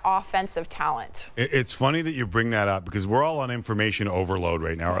terms of that offensive talent. It's funny that you bring that up because we're all on information overload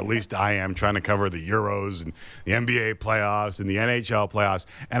right now, or at least I am, trying to cover the Euros and the NBA playoffs and the NHL playoffs.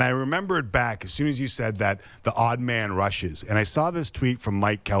 And I remembered back as soon as you said that, the odd man rushes. And I saw this tweet from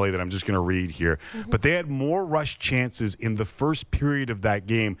Mike Kelly that I'm just going to read here. But they had more rush chances in the first period of that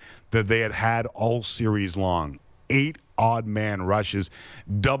game than they had all series long. 8 odd man rushes,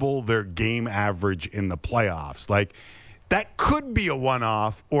 double their game average in the playoffs. Like, that could be a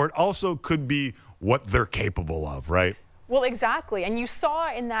one-off, or it also could be what they're capable of, right? Well, exactly. And you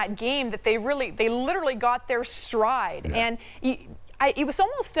saw in that game that they literally got their stride. Yeah. And it was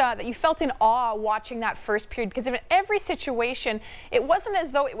almost that you felt in awe watching that first period, because in every situation, it wasn't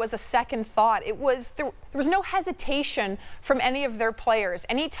as though it was a second thought. It was there was no hesitation from any of their players.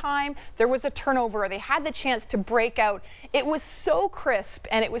 Anytime there was a turnover or they had the chance to break out, it was so crisp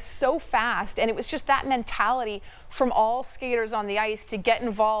and it was so fast, and it was just that mentality from all skaters on the ice to get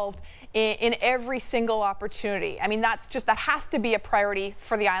involved in every single opportunity. I mean, that has to be a priority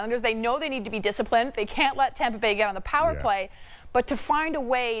for the Islanders. They know they need to be disciplined. They can't let Tampa Bay get on the power play. But to find a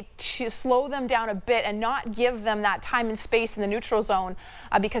way to slow them down a bit and not give them that time and space in the neutral zone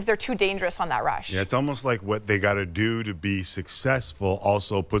because they're too dangerous on that rush. Yeah, it's almost like what they got to do to be successful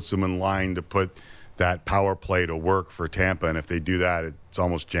also puts them in line to put that power play to work for Tampa. And if they do that, it's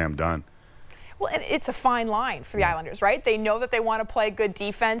almost jam done. Well, and it's a fine line for the Islanders, right? They know that they want to play good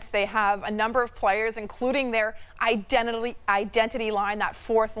defense. They have a number of players, including their identity line, that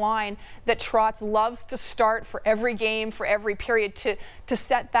fourth line that Trotz loves to start for every game, for every period, to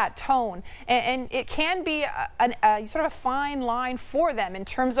set that tone. And it can be a sort of a fine line for them in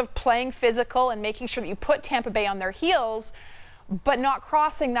terms of playing physical and making sure that you put Tampa Bay on their heels, but not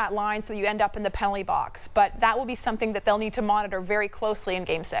crossing that line so you end up in the penalty box. But that will be something that they'll need to monitor very closely in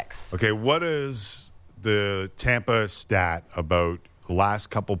Game 6. Okay, what is the Tampa stat about the last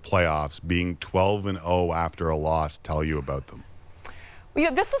couple playoffs being 12-0 after a loss tell you about them?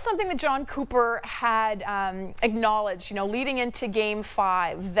 Well, this was something that John Cooper had acknowledged, leading into Game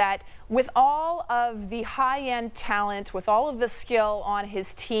 5, that with all of the high-end talent, with all of the skill on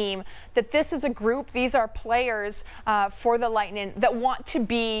his team, that this is a group, these are players for the Lightning that want to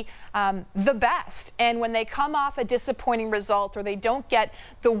be the best. And when they come off a disappointing result or they don't get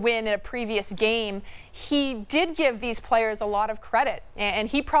the win in a previous game, he did give these players a lot of credit, and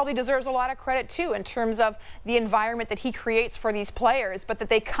he probably deserves a lot of credit too in terms of the environment that he creates for these players, but that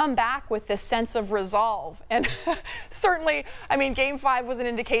they come back with this sense of resolve. And certainly, Game 5 was an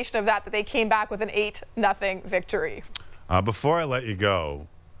indication of that they came back with an 8-0 victory. Before I let you go,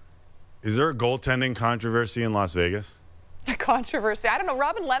 is there a goaltending controversy in Las Vegas? A controversy? I don't know.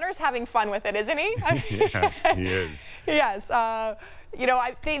 Robin Lehner's having fun with it, isn't he? Yes, he is. Yes.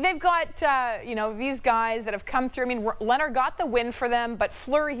 They've got, these guys that have come through. Lehner got the win for them, but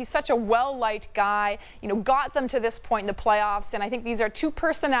Fleury, he's such a well-liked guy, got them to this point in the playoffs. And I think these are two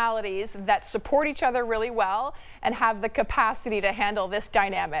personalities that support each other really well and have the capacity to handle this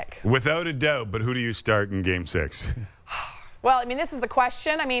dynamic. Without a doubt, but who do you start in Game 6? Well, this is the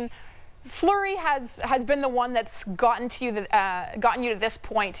question. Fleury has been the one that's gotten you to this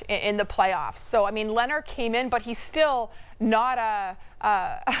point in the playoffs. So, Lehner came in, but he's still not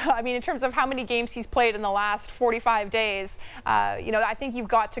in terms of how many games he's played in the last 45 days, I think you've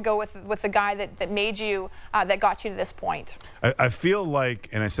got to go with the guy that made you, that got you to this point. I feel like,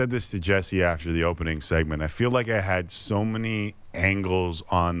 and I said this to Jesse after the opening segment, I feel like I had so many angles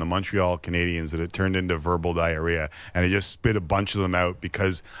on the Montreal Canadiens that it turned into verbal diarrhea, and I just spit a bunch of them out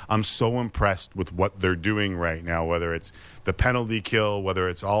because I'm so impressed with what they're doing right now, whether it's the penalty kill, whether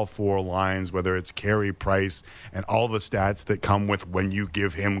it's all four lines, whether it's Carey Price, and all the stats that come with when you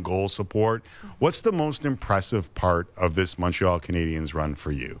give him goal support. What's the most impressive part of this Montreal Canadiens run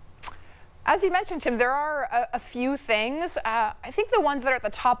for you? As you mentioned, Tim, there are a few things. I think the ones that are at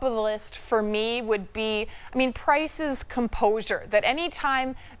the top of the list for me would be, Price's composure. That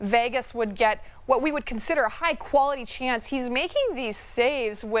anytime Vegas would get what we would consider a high-quality chance, he's making these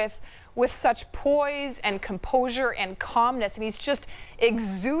saves with such poise and composure and calmness, and he's just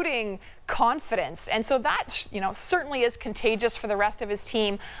exuding confidence. And so that, certainly is contagious for the rest of his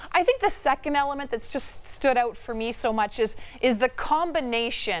team. I think the second element that's just stood out for me so much is the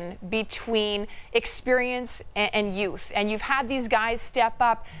combination between experience and youth. And you've had these guys step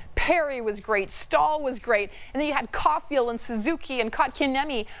up. Perry was great, Stahl was great, and then you had Caulfield and Suzuki and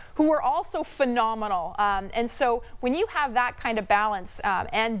Kotkaniemi, who were also phenomenal. And so when you have that kind of balance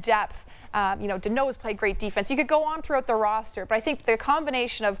and depth, Deneau's played great defense. You could go on throughout the roster, but I think the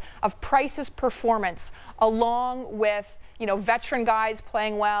combination of Price's performance along with veteran guys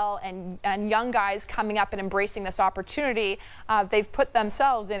playing well and young guys coming up and embracing this opportunity, they've put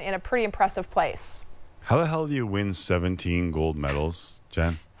themselves in a pretty impressive place. How the hell do you win 17 gold medals,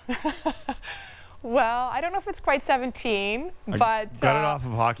 Jen? Well, I don't know if it's quite 17, but got it off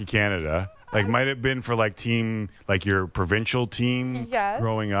of Hockey Canada. Might have been for your provincial team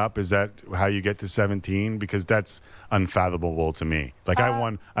growing up. Is that how you get to 17? Because that's unfathomable to me. I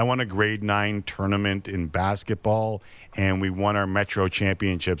won a grade 9 tournament in basketball, and we won our Metro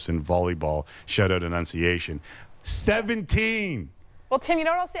championships in volleyball. Shout out Annunciation. 17! Well, Tim, you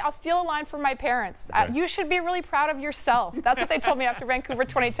know what I'll say? I'll steal a line from my parents. Okay. You should be really proud of yourself. That's what they told me after Vancouver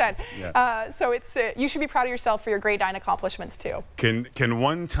 2010. Yeah. So it's you should be proud of yourself for your grade 9 accomplishments, too. Can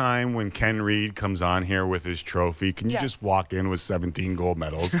one time when Ken Reed comes on here with his trophy, can you just walk in with 17 gold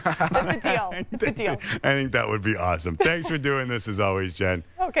medals? That's a deal. It's a deal. I think that would be awesome. Thanks for doing this as always, Jen.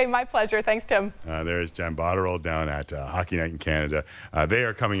 Okay, my pleasure. Thanks, Tim. There's Jen Botterill down at Hockey Night in Canada. They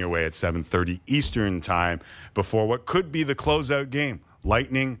are coming your way at 7:30 Eastern Time before what could be the closeout game.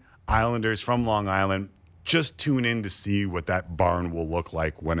 Lightning, Islanders from Long Island. Just tune in to see what that barn will look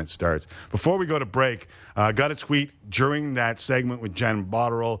like when it starts. Before we go to break, got a tweet during that segment with Jen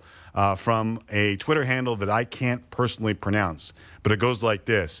Botterill from a Twitter handle that I can't personally pronounce, but it goes like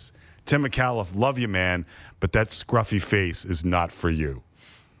this. Tim McAuliffe, love you, man, but that scruffy face is not for you.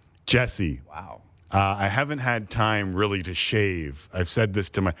 Jesse. Wow. I haven't had time really to shave. I've said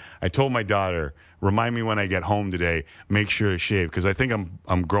this I told my daughter, remind me when I get home today, make sure to shave, because I think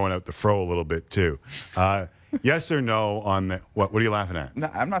I'm growing out the fro a little bit too. Yes or no on the, what are you laughing at?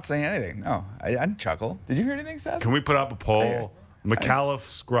 No, I'm not saying anything. No, I didn't chuckle. Did you hear anything, Seth? Can we put up a poll? McAuliffe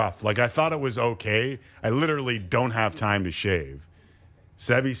scruff. I thought it was okay. I literally don't have time to shave.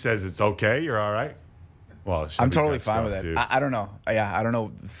 Sebi says it's okay. You're all right? Well, I'm totally fine with it. I don't know. Yeah, I don't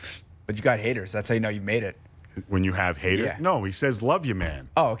know. But you got haters. That's how you know you made it. when you have hater. Yeah. No, he says love you, man.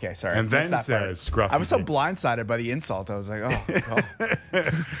 Oh, okay, sorry. And then Missed that part. says scruffy. I was so dick. blindsided by the insult. I was like, oh.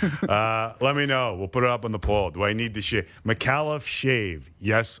 Let me know. We'll put it up on the poll. Do I need to shave? McAuliffe shave,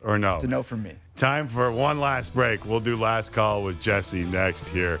 yes or no? It's a no from me. Time for one last break. We'll do last call with Jesse next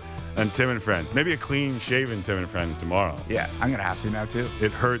here on Tim and Friends. Maybe a clean shaven Tim and Friends tomorrow. Yeah, I'm going to have to now, too.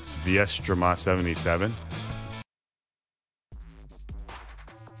 It hurts Viestrama 77.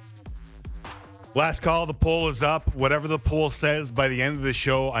 Last call. The poll is up. Whatever the poll says, by the end of the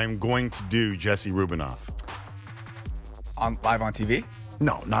show, I'm going to do Jesse Rubinoff. Live on TV?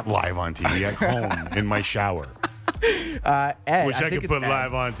 No, not live on TV. At home in my shower. Ed, Which I could put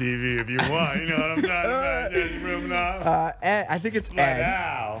live on TV if you want. You know what I'm talking about, Jesse Rubinoff? Ed, I think it's Splat Ed.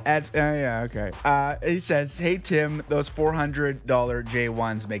 out. Ed's, yeah, okay. He says, hey, Tim, those $400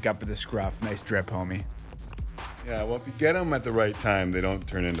 J1s make up for the scruff. Nice drip, homie. Yeah, well, if you get them at the right time, they don't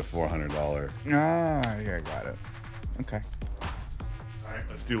turn into $400. Yeah, I got it. Okay. All right,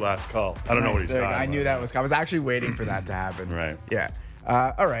 let's do last call. I don't know what he's talking about. I knew that was. I was actually waiting for that to happen. Right. Yeah.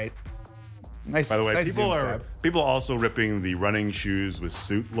 All right. Nice. By the way, nice people zoom, are Seb. also ripping the running shoes with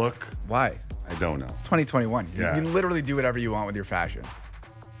suit look. Why? I don't know. It's 2021. Yeah. You can literally do whatever you want with your fashion.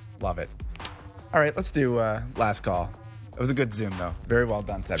 Love it. All right, let's do last call. It was a good zoom, though. Very well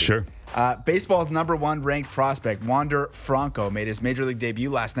done, Sebi. Sure. Baseball's number one ranked prospect, Wander Franco, made his major league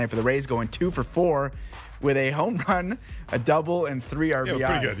debut last night for the Rays, going 2 for 4 with a home run, a double, and 3 RBIs.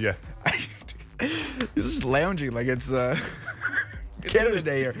 Yeah, pretty good, yeah. He's just lounging like it's Canada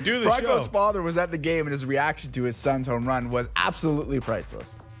Day here. Do the Franco's show. father was at the game, and his reaction to his son's home run was absolutely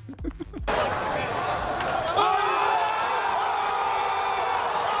priceless.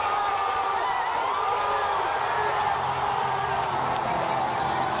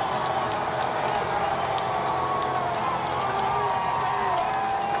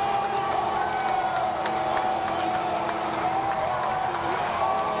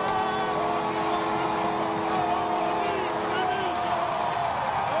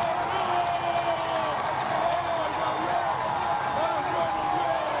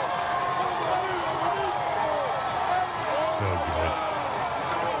 So good.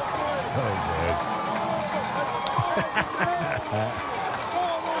 So good.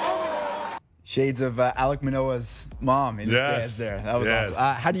 Shades of Alec Manoah's mom in his Yes. stands there. That was Yes.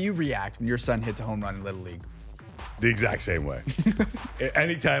 awesome. How do you react when your son hits a home run in Little League? The exact same way.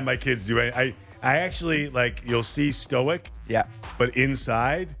 Anytime my kids do anything, I actually, like, you'll see stoic. Yeah. But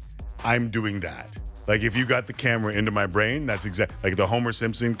inside, I'm doing that. Like, if you got the camera into my brain, that's exactly, like the Homer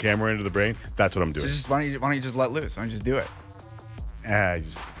Simpson camera into the brain, that's what I'm doing. So just why don't you just let loose? Why don't you just do it? I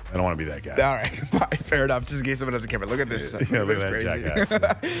don't want to be that guy. All right, fine, fair enough. Just in case someone doesn't care. But look at this. Yeah, look at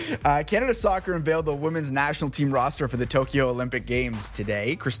that jackass. Canada Soccer unveiled the women's national team roster for the Tokyo Olympic Games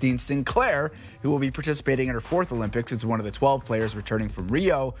today. Christine Sinclair, who will be participating in her 4th Olympics, is one of the 12 players returning from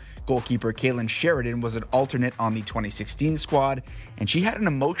Rio. Goalkeeper Caitlin Sheridan was an alternate on the 2016 squad, and she had an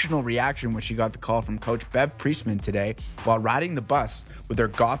emotional reaction when she got the call from coach Bev Priestman today while riding the bus with her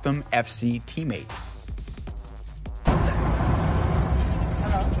Gotham FC teammates.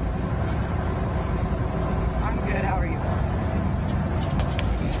 Good, how are you?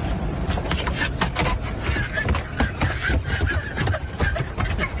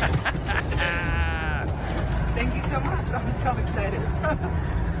 Thank you so much. I'm so excited.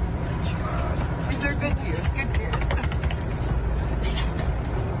 These are good tears, good tears.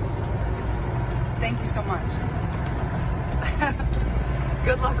 Thank you so much.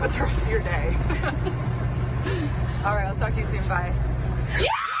 Good luck with the rest of your day. All right, I'll talk to you soon. Bye.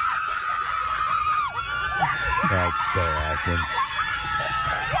 That's so awesome.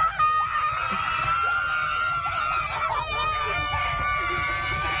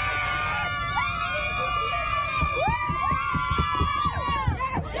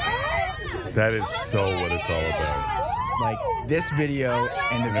 That is so what it's all about. Like, this video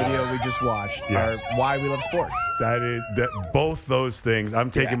and the video we just watched are why we love sports. Both those things. I'm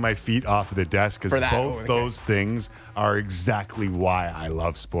taking my feet off of the desk because both those things are exactly why I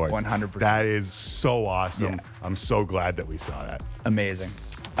love sports. 100%. That is so awesome. Yeah. I'm so glad that we saw that. Amazing.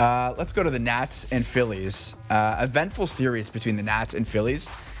 Let's go to the Nats and Phillies. Eventful series between the Nats and Phillies.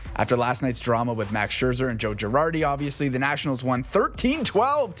 After last night's drama with Max Scherzer and Joe Girardi, obviously, the Nationals won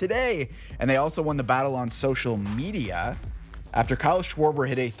 13-12 today, and they also won the battle on social media. After Kyle Schwarber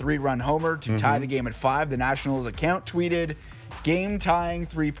hit a 3-run homer to tie the game at 5, the Nationals account tweeted, game-tying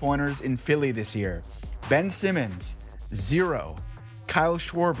 3-pointers in Philly this year. Ben Simmons, 0. Kyle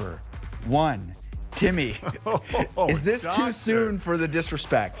Schwarber, 1. Timmy, is this too soon for the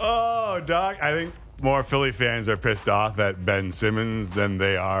disrespect? Oh, Doc, I think more Philly fans are pissed off at Ben Simmons than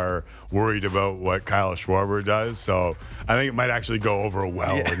they are worried about what Kyle Schwarber does. So I think it might actually go over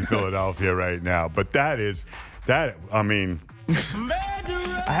well in Philadelphia right now. But I mean...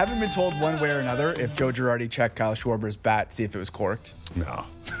 I haven't been told one way or another if Joe Girardi checked Kyle Schwarber's bat, see if it was corked. No.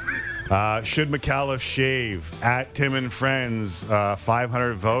 Should McAuliffe shave? At Tim and Friends,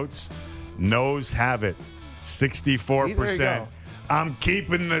 500 votes. No's have it. 64%. I'm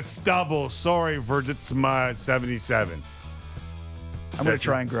keeping the stubble. Sorry, Verge. It's my 77. I'm going to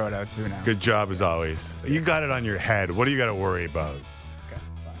try and grow it out too now. Good job as always. You got it on your head. What do you got to worry about? Okay,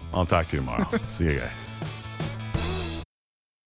 fine. I'll talk to you tomorrow. See you guys.